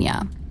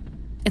Pennsylvania.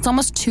 It's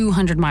almost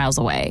 200 miles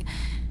away.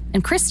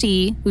 And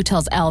Christie, who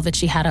tells Elle that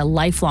she had a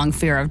lifelong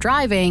fear of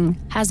driving,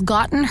 has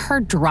gotten her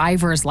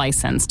driver's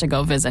license to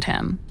go visit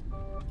him.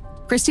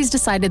 Christie's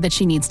decided that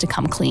she needs to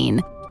come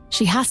clean.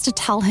 She has to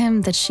tell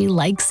him that she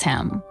likes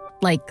him.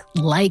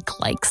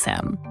 Likes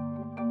him.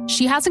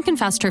 She hasn't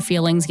confessed her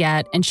feelings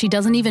yet, and she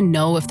doesn't even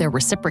know if they're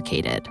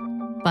reciprocated.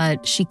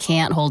 But she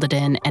can't hold it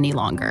in any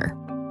longer.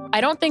 I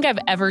don't think I've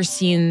ever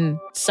seen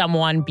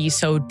someone be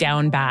so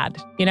down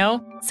bad, you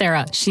know?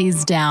 Sarah,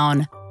 she's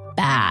down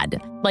bad.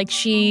 Like,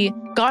 she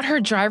got her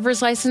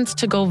driver's license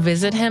to go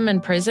visit him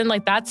in prison.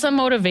 Like, that's the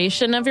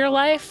motivation of your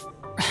life?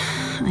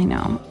 I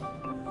know.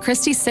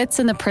 Christie sits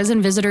in the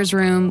prison visitors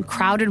room,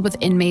 crowded with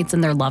inmates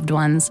and their loved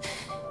ones.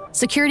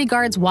 Security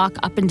guards walk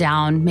up and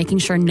down, making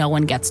sure no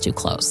one gets too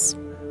close.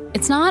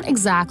 It's not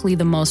exactly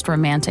the most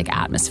romantic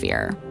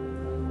atmosphere,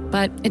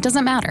 but it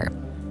doesn't matter.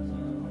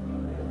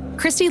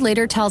 Christie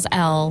later tells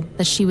Elle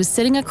that she was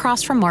sitting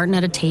across from Martin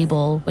at a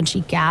table when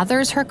she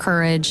gathers her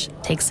courage,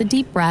 takes a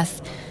deep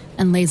breath,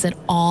 and lays it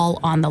all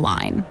on the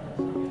line.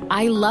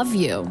 "I love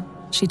you,"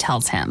 she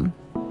tells him.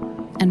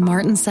 And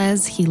Martin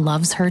says he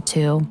loves her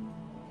too.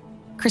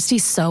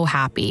 Christie's so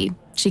happy.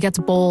 She gets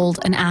bold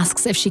and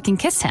asks if she can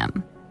kiss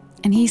him.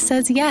 And he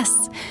says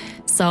yes.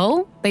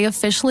 So they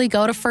officially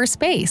go to first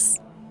base.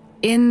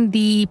 In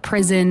the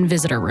prison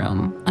visitor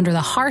room, under the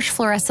harsh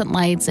fluorescent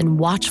lights and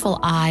watchful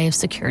eye of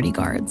security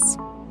guards.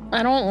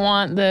 I don't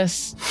want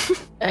this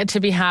to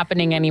be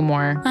happening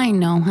anymore. I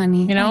know,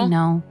 honey. You know? I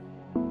know.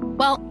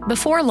 Well,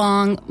 before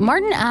long,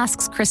 Martin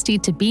asks Christie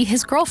to be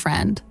his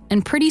girlfriend.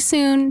 And pretty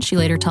soon, she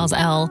later tells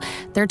Elle,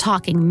 they're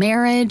talking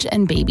marriage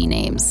and baby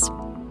names.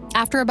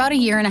 After about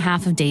 1.5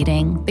 years of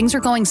dating, things are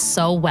going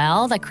so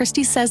well that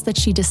Christie says that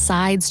she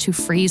decides to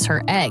freeze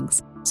her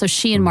eggs so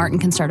she and Martin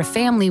can start a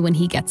family when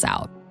he gets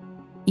out.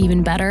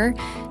 Even better,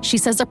 she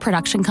says a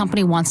production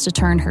company wants to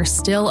turn her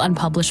still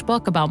unpublished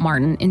book about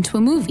Martin into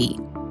a movie.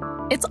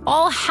 It's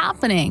all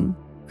happening.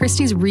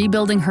 Christie's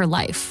rebuilding her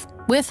life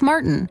with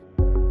Martin.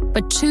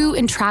 But two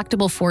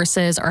intractable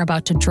forces are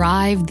about to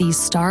drive these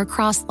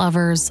star-crossed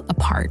lovers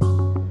apart.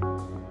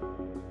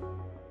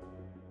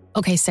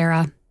 Okay,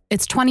 Sarah,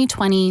 it's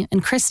 2020,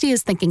 and Christie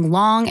is thinking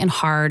long and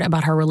hard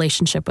about her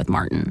relationship with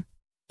Martin.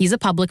 He's a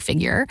public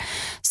figure,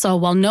 so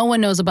while no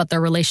one knows about their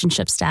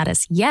relationship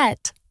status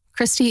yet,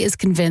 Christie is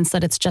convinced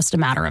that it's just a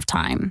matter of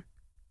time.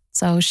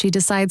 So she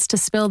decides to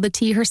spill the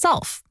tea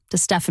herself to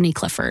Stephanie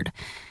Clifford.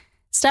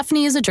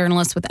 Stephanie is a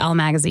journalist with Elle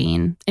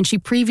magazine, and she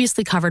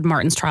previously covered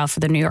Martin's trial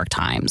for the New York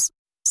Times.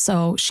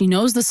 So she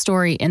knows the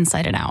story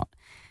inside and out.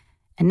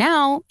 And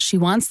now she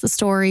wants the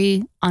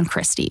story on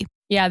Christie.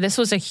 Yeah, this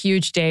was a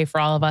huge day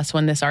for all of us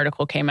when this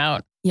article came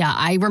out. Yeah,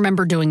 I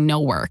remember doing no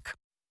work.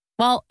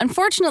 Well,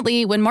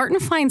 unfortunately, when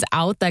Martin finds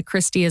out that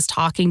Christie is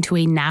talking to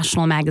a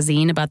national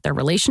magazine about their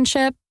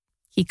relationship,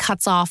 he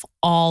cuts off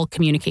all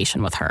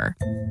communication with her.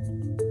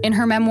 In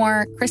her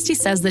memoir, Christie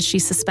says that she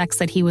suspects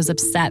that he was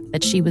upset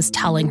that she was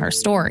telling her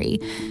story.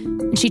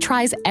 And she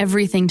tries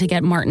everything to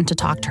get Martin to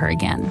talk to her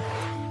again.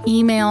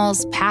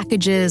 Emails,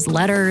 packages,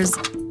 letters.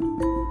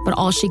 But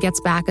all she gets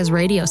back is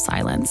radio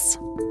silence.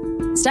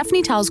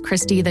 Stephanie tells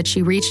Christie that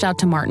she reached out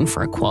to Martin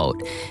for a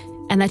quote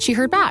and that she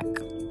heard back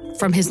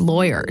from his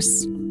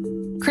lawyers.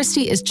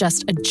 Christie is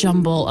just a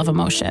jumble of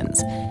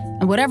emotions.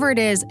 And whatever it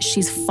is,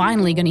 she's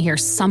finally going to hear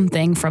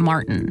something from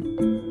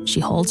Martin. She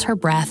holds her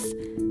breath,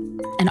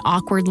 and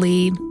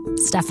awkwardly,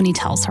 Stephanie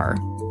tells her.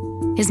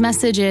 His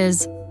message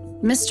is,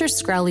 Mr.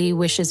 Shkreli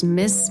wishes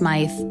Ms.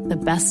 Smythe the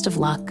best of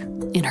luck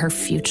in her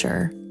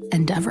future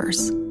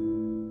endeavors.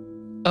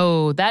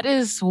 Oh, that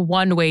is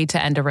one way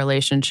to end a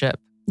relationship.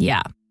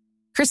 Yeah.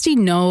 Christie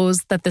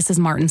knows that this is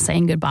Martin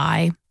saying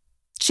goodbye.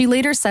 She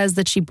later says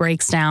that she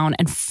breaks down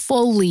and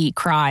fully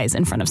cries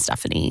in front of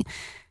Stephanie.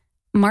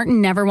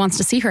 Martin never wants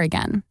to see her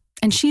again,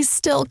 and she's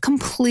still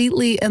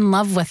completely in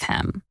love with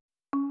him.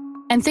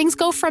 And things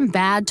go from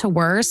bad to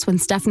worse when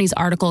Stephanie's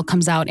article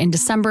comes out in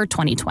December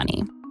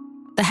 2020.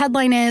 The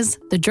headline is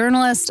 "The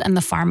Journalist and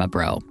the Pharma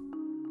Bro."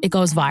 It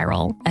goes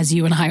viral, as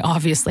you and I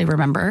obviously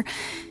remember,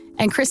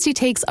 and Christie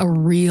takes a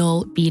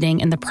real beating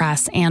in the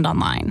press and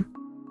online.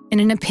 In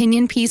an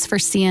opinion piece for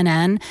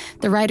CNN,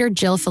 the writer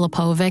Jill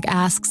Filipovic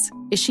asks,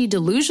 is she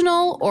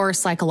delusional or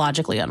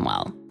psychologically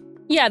unwell?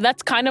 Yeah,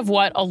 that's kind of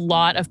what a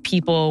lot of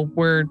people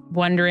were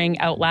wondering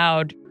out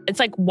loud. It's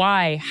like,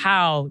 why?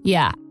 How?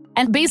 Yeah.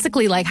 And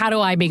basically, like, how do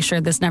I make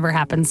sure this never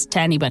happens to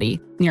anybody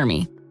near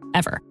me,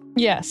 ever?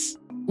 Yes.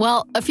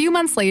 Well, a few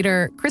months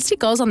later, Christie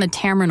goes on the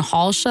Tamron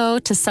Hall show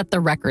to set the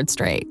record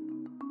straight.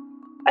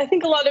 I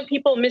think a lot of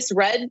people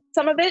misread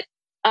some of it.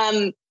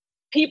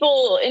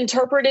 People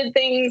interpreted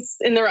things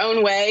in their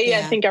own way. Yeah.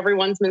 I think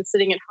everyone's been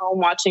sitting at home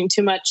watching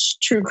too much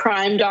true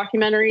crime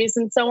documentaries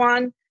and so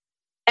on.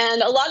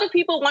 And a lot of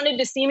people wanted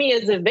to see me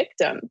as a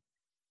victim.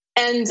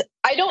 And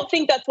I don't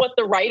think that's what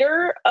the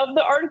writer of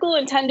the article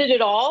intended at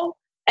all.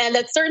 And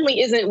that certainly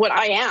isn't what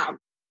I am.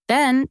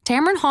 Then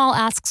Tamron Hall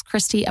asks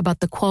Christie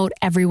about the quote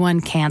everyone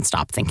can't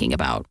stop thinking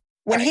about.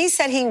 When he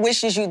said he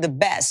wishes you the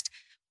best,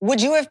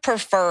 would you have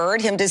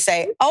preferred him to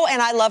say, oh,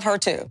 and I love her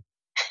too?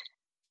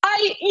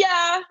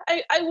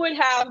 I would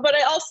have, but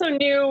I also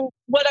knew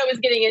what I was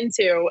getting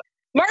into.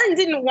 Martin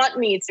didn't want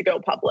me to go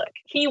public.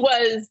 He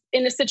was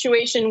in a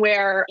situation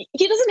where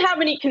he doesn't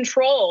have any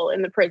control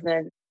in the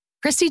prison.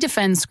 Christie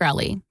defends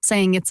Shkreli,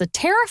 saying it's a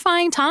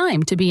terrifying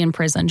time to be in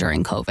prison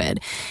during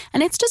COVID.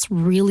 And it's just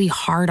really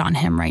hard on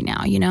him right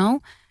now, you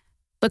know?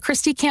 But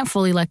Christie can't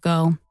fully let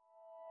go.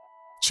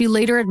 She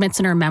later admits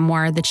in her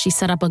memoir that she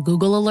set up a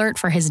Google alert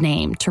for his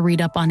name to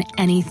read up on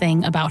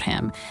anything about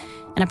him.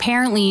 And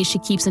apparently she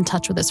keeps in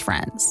touch with his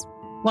friends.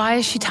 Why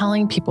is she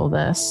telling people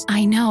this?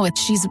 I know,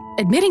 she's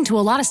admitting to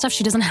a lot of stuff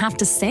she doesn't have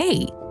to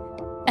say.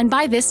 And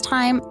by this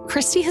time,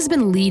 Christie has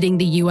been leading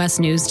the U.S.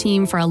 news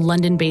team for a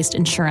London-based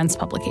insurance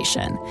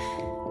publication.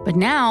 But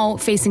now,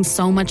 facing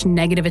so much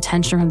negative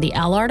attention from the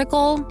Elle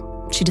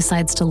article, she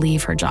decides to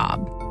leave her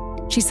job.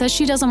 She says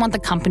she doesn't want the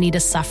company to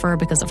suffer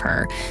because of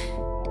her.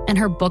 And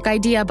her book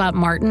idea about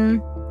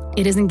Martin,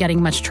 it isn't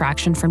getting much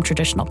traction from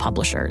traditional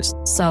publishers.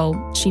 So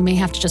she may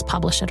have to just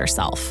publish it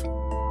herself.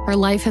 Her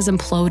life has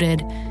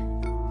imploded,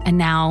 and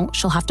now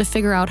she'll have to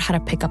figure out how to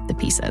pick up the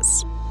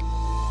pieces.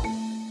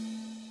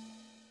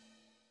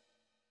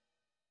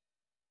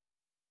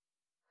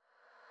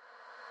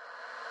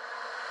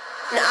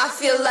 Now I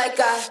feel like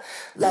a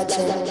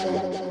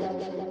legend.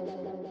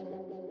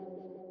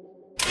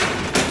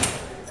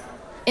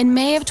 In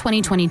May of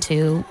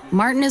 2022,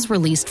 Martin is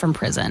released from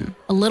prison,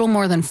 a little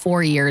more than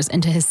 4 years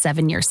into his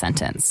 7-year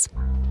sentence.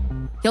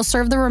 He'll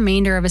serve the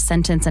remainder of his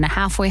sentence in a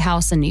halfway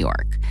house in New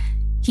York.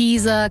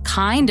 He's a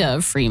kind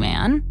of free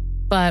man,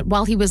 but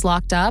while he was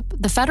locked up,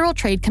 the Federal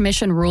Trade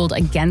Commission ruled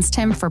against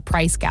him for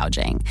price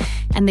gouging,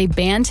 and they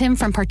banned him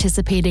from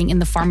participating in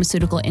the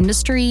pharmaceutical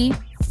industry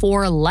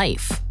for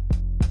life.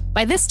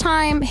 By this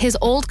time, his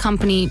old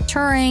company,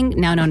 Turing,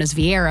 now known as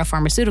Vieira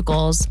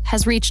Pharmaceuticals,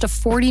 has reached a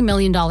 $40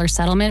 million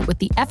settlement with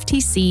the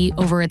FTC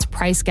over its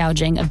price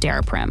gouging of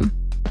Daraprim.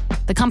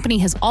 The company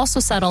has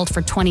also settled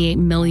for $28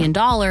 million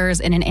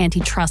in an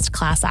antitrust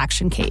class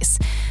action case,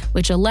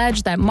 which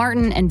alleged that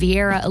Martin and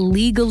Vieira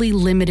illegally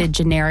limited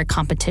generic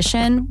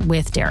competition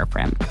with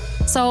Daraprim.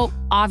 So,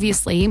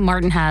 obviously,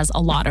 Martin has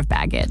a lot of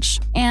baggage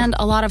and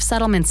a lot of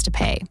settlements to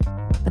pay.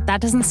 But that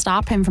doesn't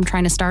stop him from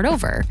trying to start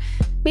over.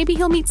 Maybe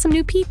he'll meet some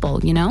new people,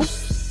 you know?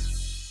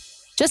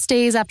 Just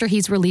days after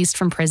he's released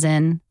from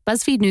prison,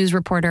 BuzzFeed News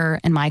reporter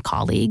and my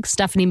colleague,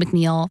 Stephanie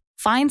McNeil,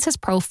 finds his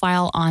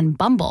profile on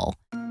Bumble.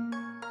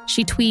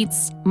 She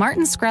tweets,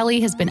 Martin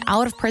Shkreli has been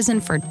out of prison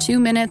for 2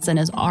 minutes and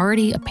is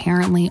already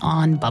apparently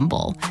on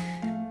Bumble.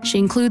 She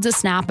includes a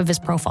snap of his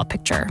profile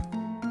picture.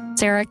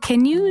 Sarah,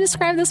 can you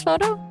describe this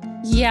photo?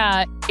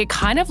 Yeah, it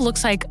kind of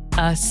looks like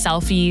a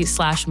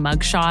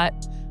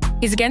selfie/mugshot.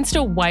 He's against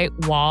a white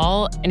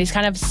wall and he's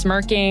kind of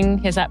smirking.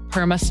 He has that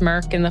perma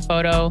smirk in the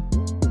photo.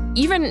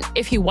 Even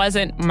if he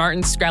wasn't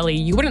Martin Shkreli,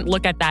 you wouldn't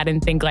look at that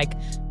and think like,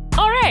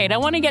 all right, I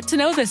want to get to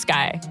know this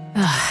guy.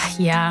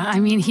 Yeah, I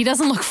mean, he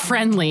doesn't look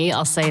friendly,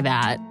 I'll say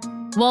that.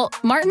 Well,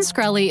 Martin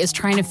Shkreli is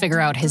trying to figure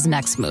out his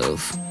next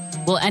move.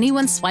 Will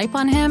anyone swipe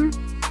on him?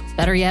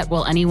 Better yet,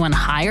 will anyone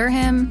hire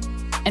him?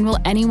 And will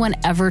anyone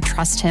ever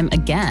trust him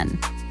again?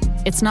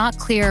 It's not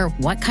clear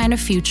what kind of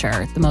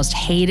future the most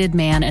hated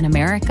man in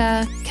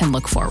America can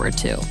look forward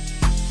to.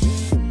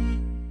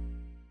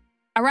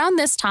 Around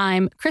this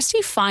time,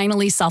 Christie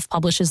finally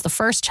self-publishes the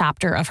first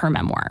chapter of her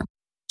memoir.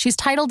 She's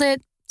titled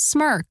it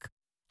Smirk,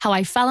 How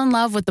I Fell in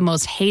Love with the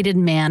Most Hated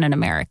Man in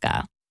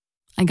America.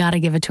 I gotta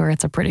give it to her,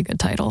 it's a pretty good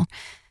title.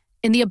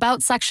 In the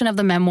About section of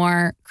the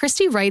memoir,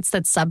 Christie writes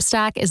that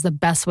Substack is the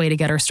best way to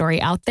get her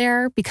story out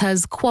there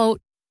because,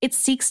 quote, it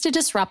seeks to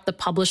disrupt the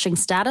publishing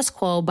status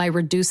quo by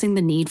reducing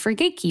the need for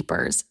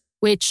gatekeepers.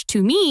 which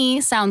to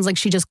me sounds like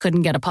she just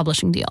couldn't get a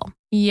publishing deal.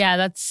 Yeah,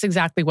 that's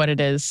exactly what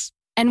it is.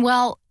 And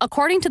well,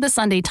 according to the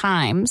Sunday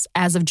Times,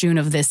 as of June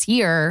of this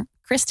year,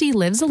 Christie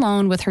lives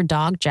alone with her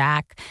dog,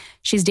 Jack.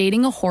 She's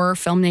dating a horror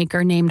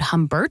filmmaker named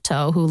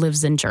Humberto who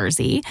lives in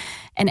Jersey.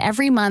 And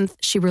every month,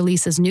 she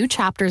releases new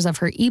chapters of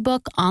her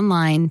ebook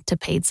online to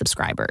paid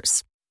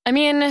subscribers. I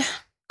mean,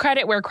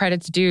 credit where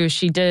credit's due.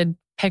 She did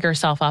pick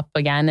herself up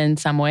again in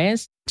some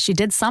ways. She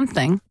did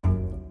something.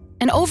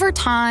 And over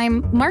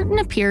time, Martin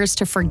appears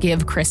to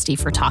forgive Christie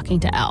for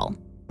talking to Elle.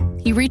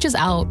 He reaches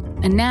out,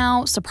 and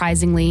now,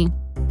 surprisingly,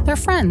 they're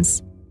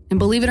friends. And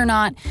believe it or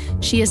not,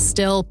 she is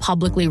still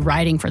publicly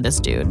writing for this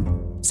dude.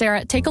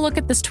 Sarah, take a look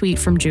at this tweet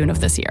from June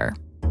of this year.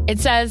 It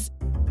says,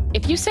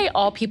 if you say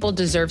all people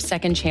deserve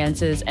second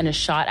chances and a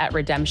shot at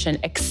redemption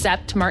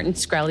except Martin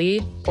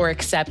Shkreli or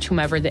except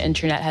whomever the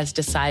internet has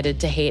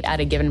decided to hate at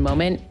a given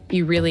moment,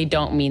 you really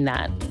don't mean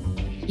that.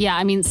 Yeah,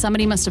 I mean,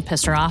 somebody must have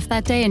pissed her off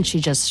that day and she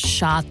just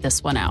shot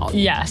this one out.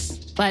 Yes.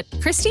 But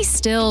Christie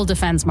still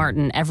defends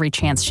Martin every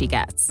chance she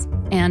gets.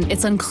 And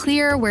it's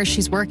unclear where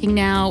she's working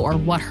now or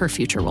what her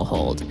future will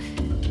hold.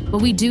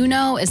 What we do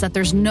know is that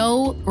there's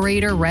no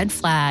greater red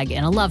flag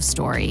in a love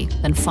story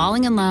than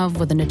falling in love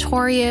with a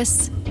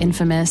notorious,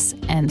 infamous,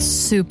 and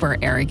super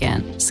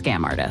arrogant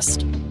scam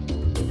artist.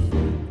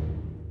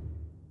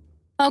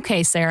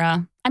 Okay,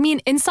 Sarah. I mean,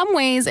 in some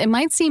ways, it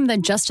might seem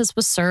that justice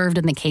was served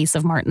in the case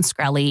of Martin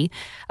Shkreli.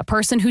 A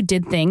person who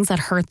did things that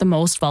hurt the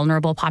most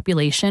vulnerable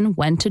population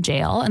went to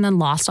jail and then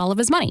lost all of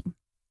his money.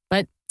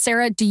 But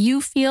Sarah, do you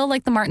feel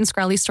like the Martin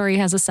Shkreli story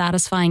has a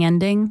satisfying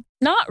ending?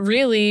 Not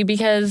really,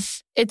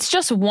 because it's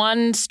just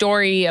one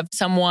story of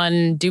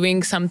someone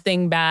doing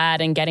something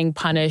bad and getting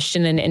punished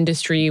in an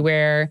industry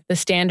where the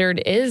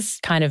standard is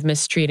kind of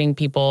mistreating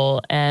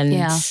people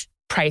and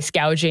price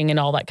gouging and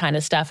all that kind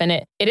of stuff. And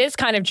it is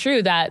kind of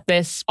true that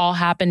this all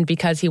happened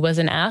because he was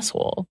an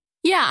asshole.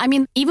 Yeah, I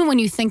mean, even when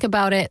you think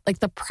about it, like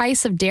the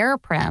price of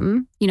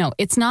Daraprim, you know,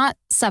 it's not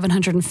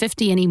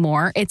 $750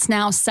 anymore. It's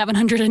now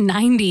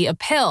 $790 a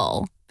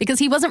pill because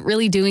he wasn't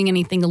really doing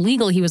anything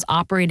illegal. He was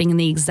operating in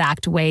the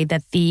exact way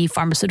that the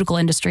pharmaceutical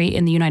industry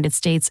in the United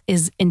States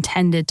is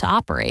intended to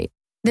operate.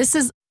 This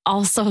is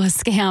also a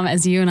scam,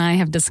 as you and I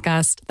have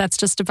discussed, that's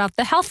just about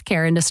the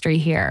healthcare industry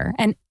here.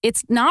 And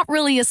it's not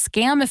really a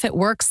scam if it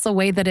works the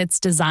way that it's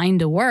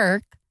designed to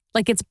work.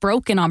 Like it's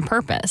broken on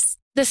purpose.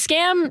 The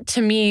scam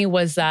to me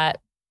was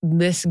that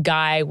this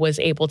guy was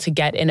able to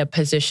get in a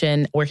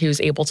position where he was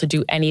able to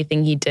do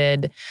anything he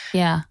did.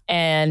 Yeah.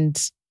 And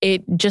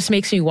it just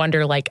makes me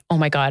wonder, like, oh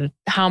my God,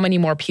 how many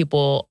more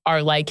people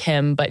are like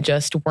him but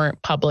just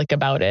weren't public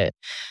about it?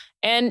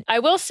 And I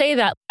will say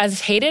that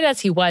as hated as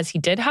he was, he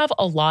did have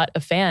a lot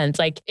of fans.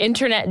 Like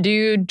internet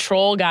dude,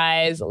 troll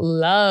guys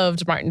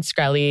loved Martin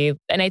Shkreli.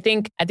 And I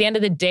think at the end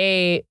of the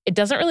day, it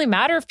doesn't really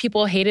matter if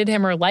people hated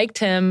him or liked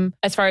him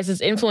as far as his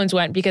influence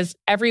went, because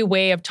every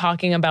way of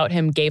talking about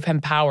him gave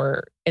him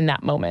power in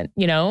that moment,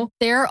 you know?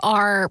 There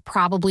are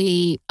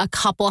probably a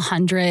couple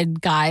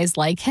hundred guys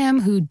like him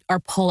who are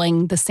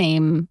pulling the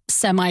same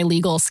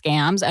semi-legal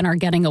scams and are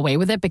getting away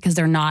with it because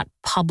they're not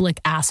public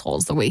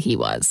assholes the way he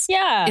was.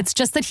 Yeah. It's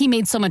just that he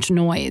made so much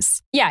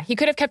noise. Yeah, he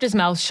could have kept his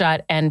mouth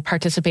shut and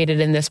participated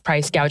in this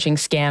price gouging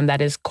scam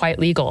that is quite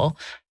legal.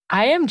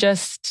 I am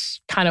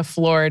just kind of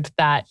floored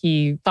that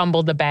he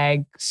fumbled the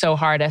bag so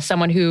hard as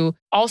someone who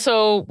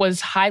also was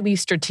highly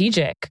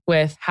strategic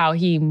with how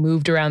he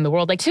moved around the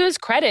world. Like to his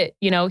credit,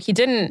 you know, he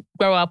didn't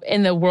grow up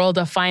in the world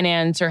of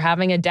finance or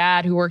having a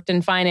dad who worked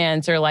in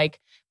finance or like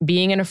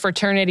being in a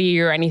fraternity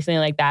or anything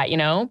like that, you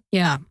know?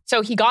 Yeah.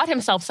 So he got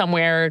himself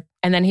somewhere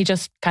and then he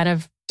just kind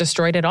of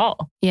destroyed it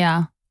all.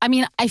 Yeah. I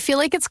mean, I feel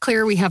like it's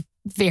clear we have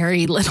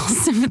very little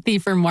sympathy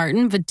for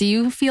Martin, but do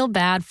you feel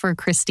bad for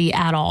Christie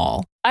at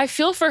all? I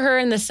feel for her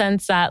in the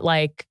sense that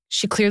like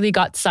she clearly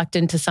got sucked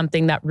into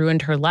something that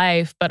ruined her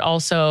life, but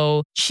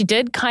also she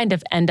did kind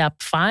of end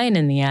up fine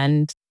in the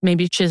end.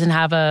 Maybe she doesn't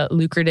have a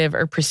lucrative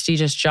or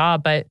prestigious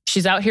job, but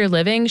she's out here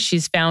living.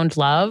 She's found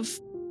love.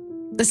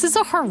 This is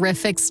a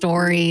horrific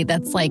story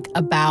that's like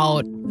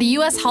about the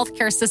U.S.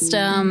 healthcare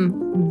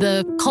system,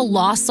 the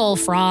colossal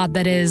fraud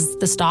that is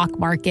the stock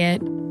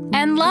market,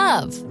 and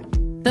love.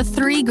 The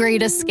three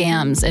greatest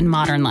scams in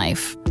modern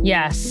life.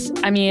 Yes.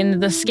 I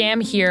mean, the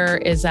scam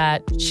here is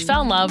that she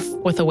fell in love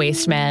with a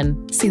waste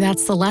man. See,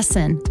 that's the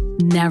lesson.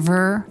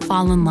 Never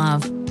fall in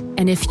love.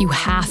 And if you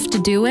have to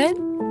do it,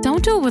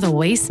 don't do it with a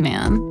waste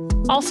man.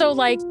 Also,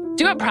 like,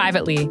 do it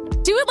privately.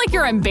 Do it like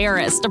you're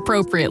embarrassed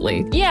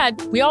appropriately. Yeah,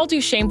 we all do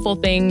shameful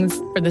things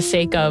for the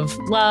sake of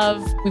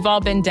love. We've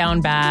all been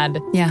down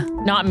bad. Yeah.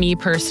 Not me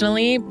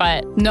personally,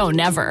 but... No,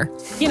 never.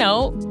 You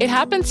know, it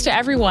happens to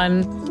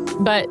everyone,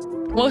 but...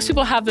 most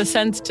people have the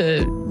sense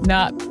to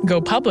not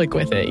go public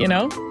with it, you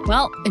know?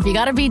 Well, if you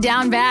gotta be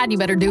down bad, you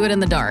better do it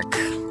in the dark.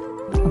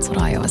 That's what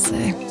I always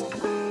say.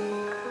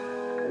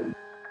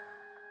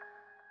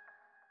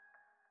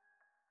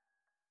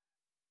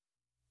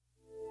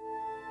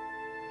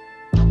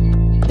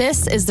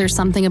 This is There's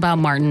Something About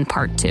Martin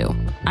Part 2.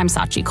 I'm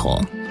Sachi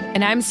Cole.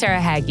 And I'm Sarah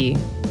Haggie.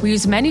 We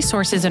used many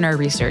sources in our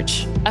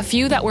research. A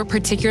few that were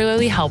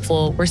particularly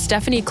helpful were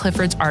Stephanie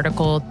Clifford's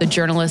article, The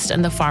Journalist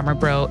and the Farmer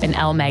Bro in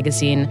Elle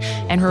magazine,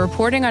 and her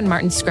reporting on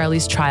Martin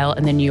Shkreli's trial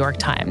in the New York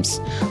Times.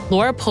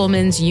 Laura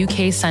Pullman's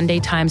UK Sunday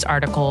Times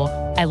article,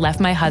 I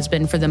Left My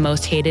Husband for the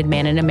Most Hated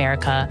Man in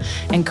America,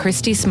 and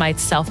Christie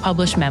Smith's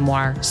self-published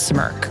memoir,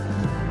 Smirk.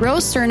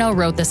 Rose Cerno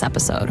wrote this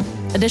episode.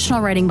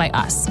 Additional writing by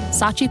us,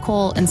 Sachi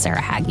Cole and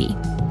Sarah Haggie.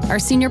 Our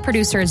senior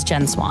producer is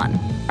Jen Swan.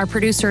 Our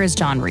producer is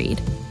John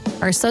Reed.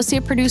 Our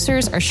associate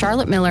producers are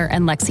Charlotte Miller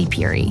and Lexi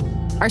Peary.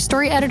 Our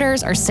story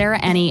editors are Sarah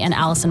Ennie and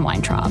Allison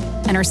Weintraub.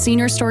 And our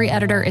senior story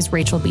editor is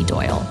Rachel B.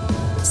 Doyle.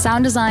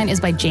 Sound design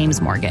is by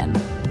James Morgan.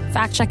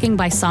 Fact-checking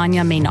by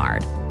Sonia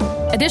Maynard.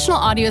 Additional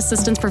audio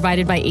assistance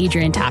provided by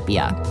Adrian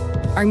Tapia.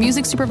 Our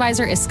music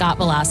supervisor is Scott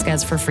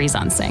Velasquez for Freeze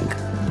on Sync.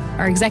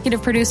 Our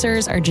executive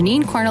producers are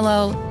Janine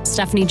Cornello,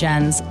 Stephanie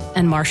Jens,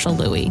 and Marshall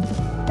Louie.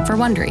 For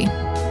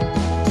Wondery.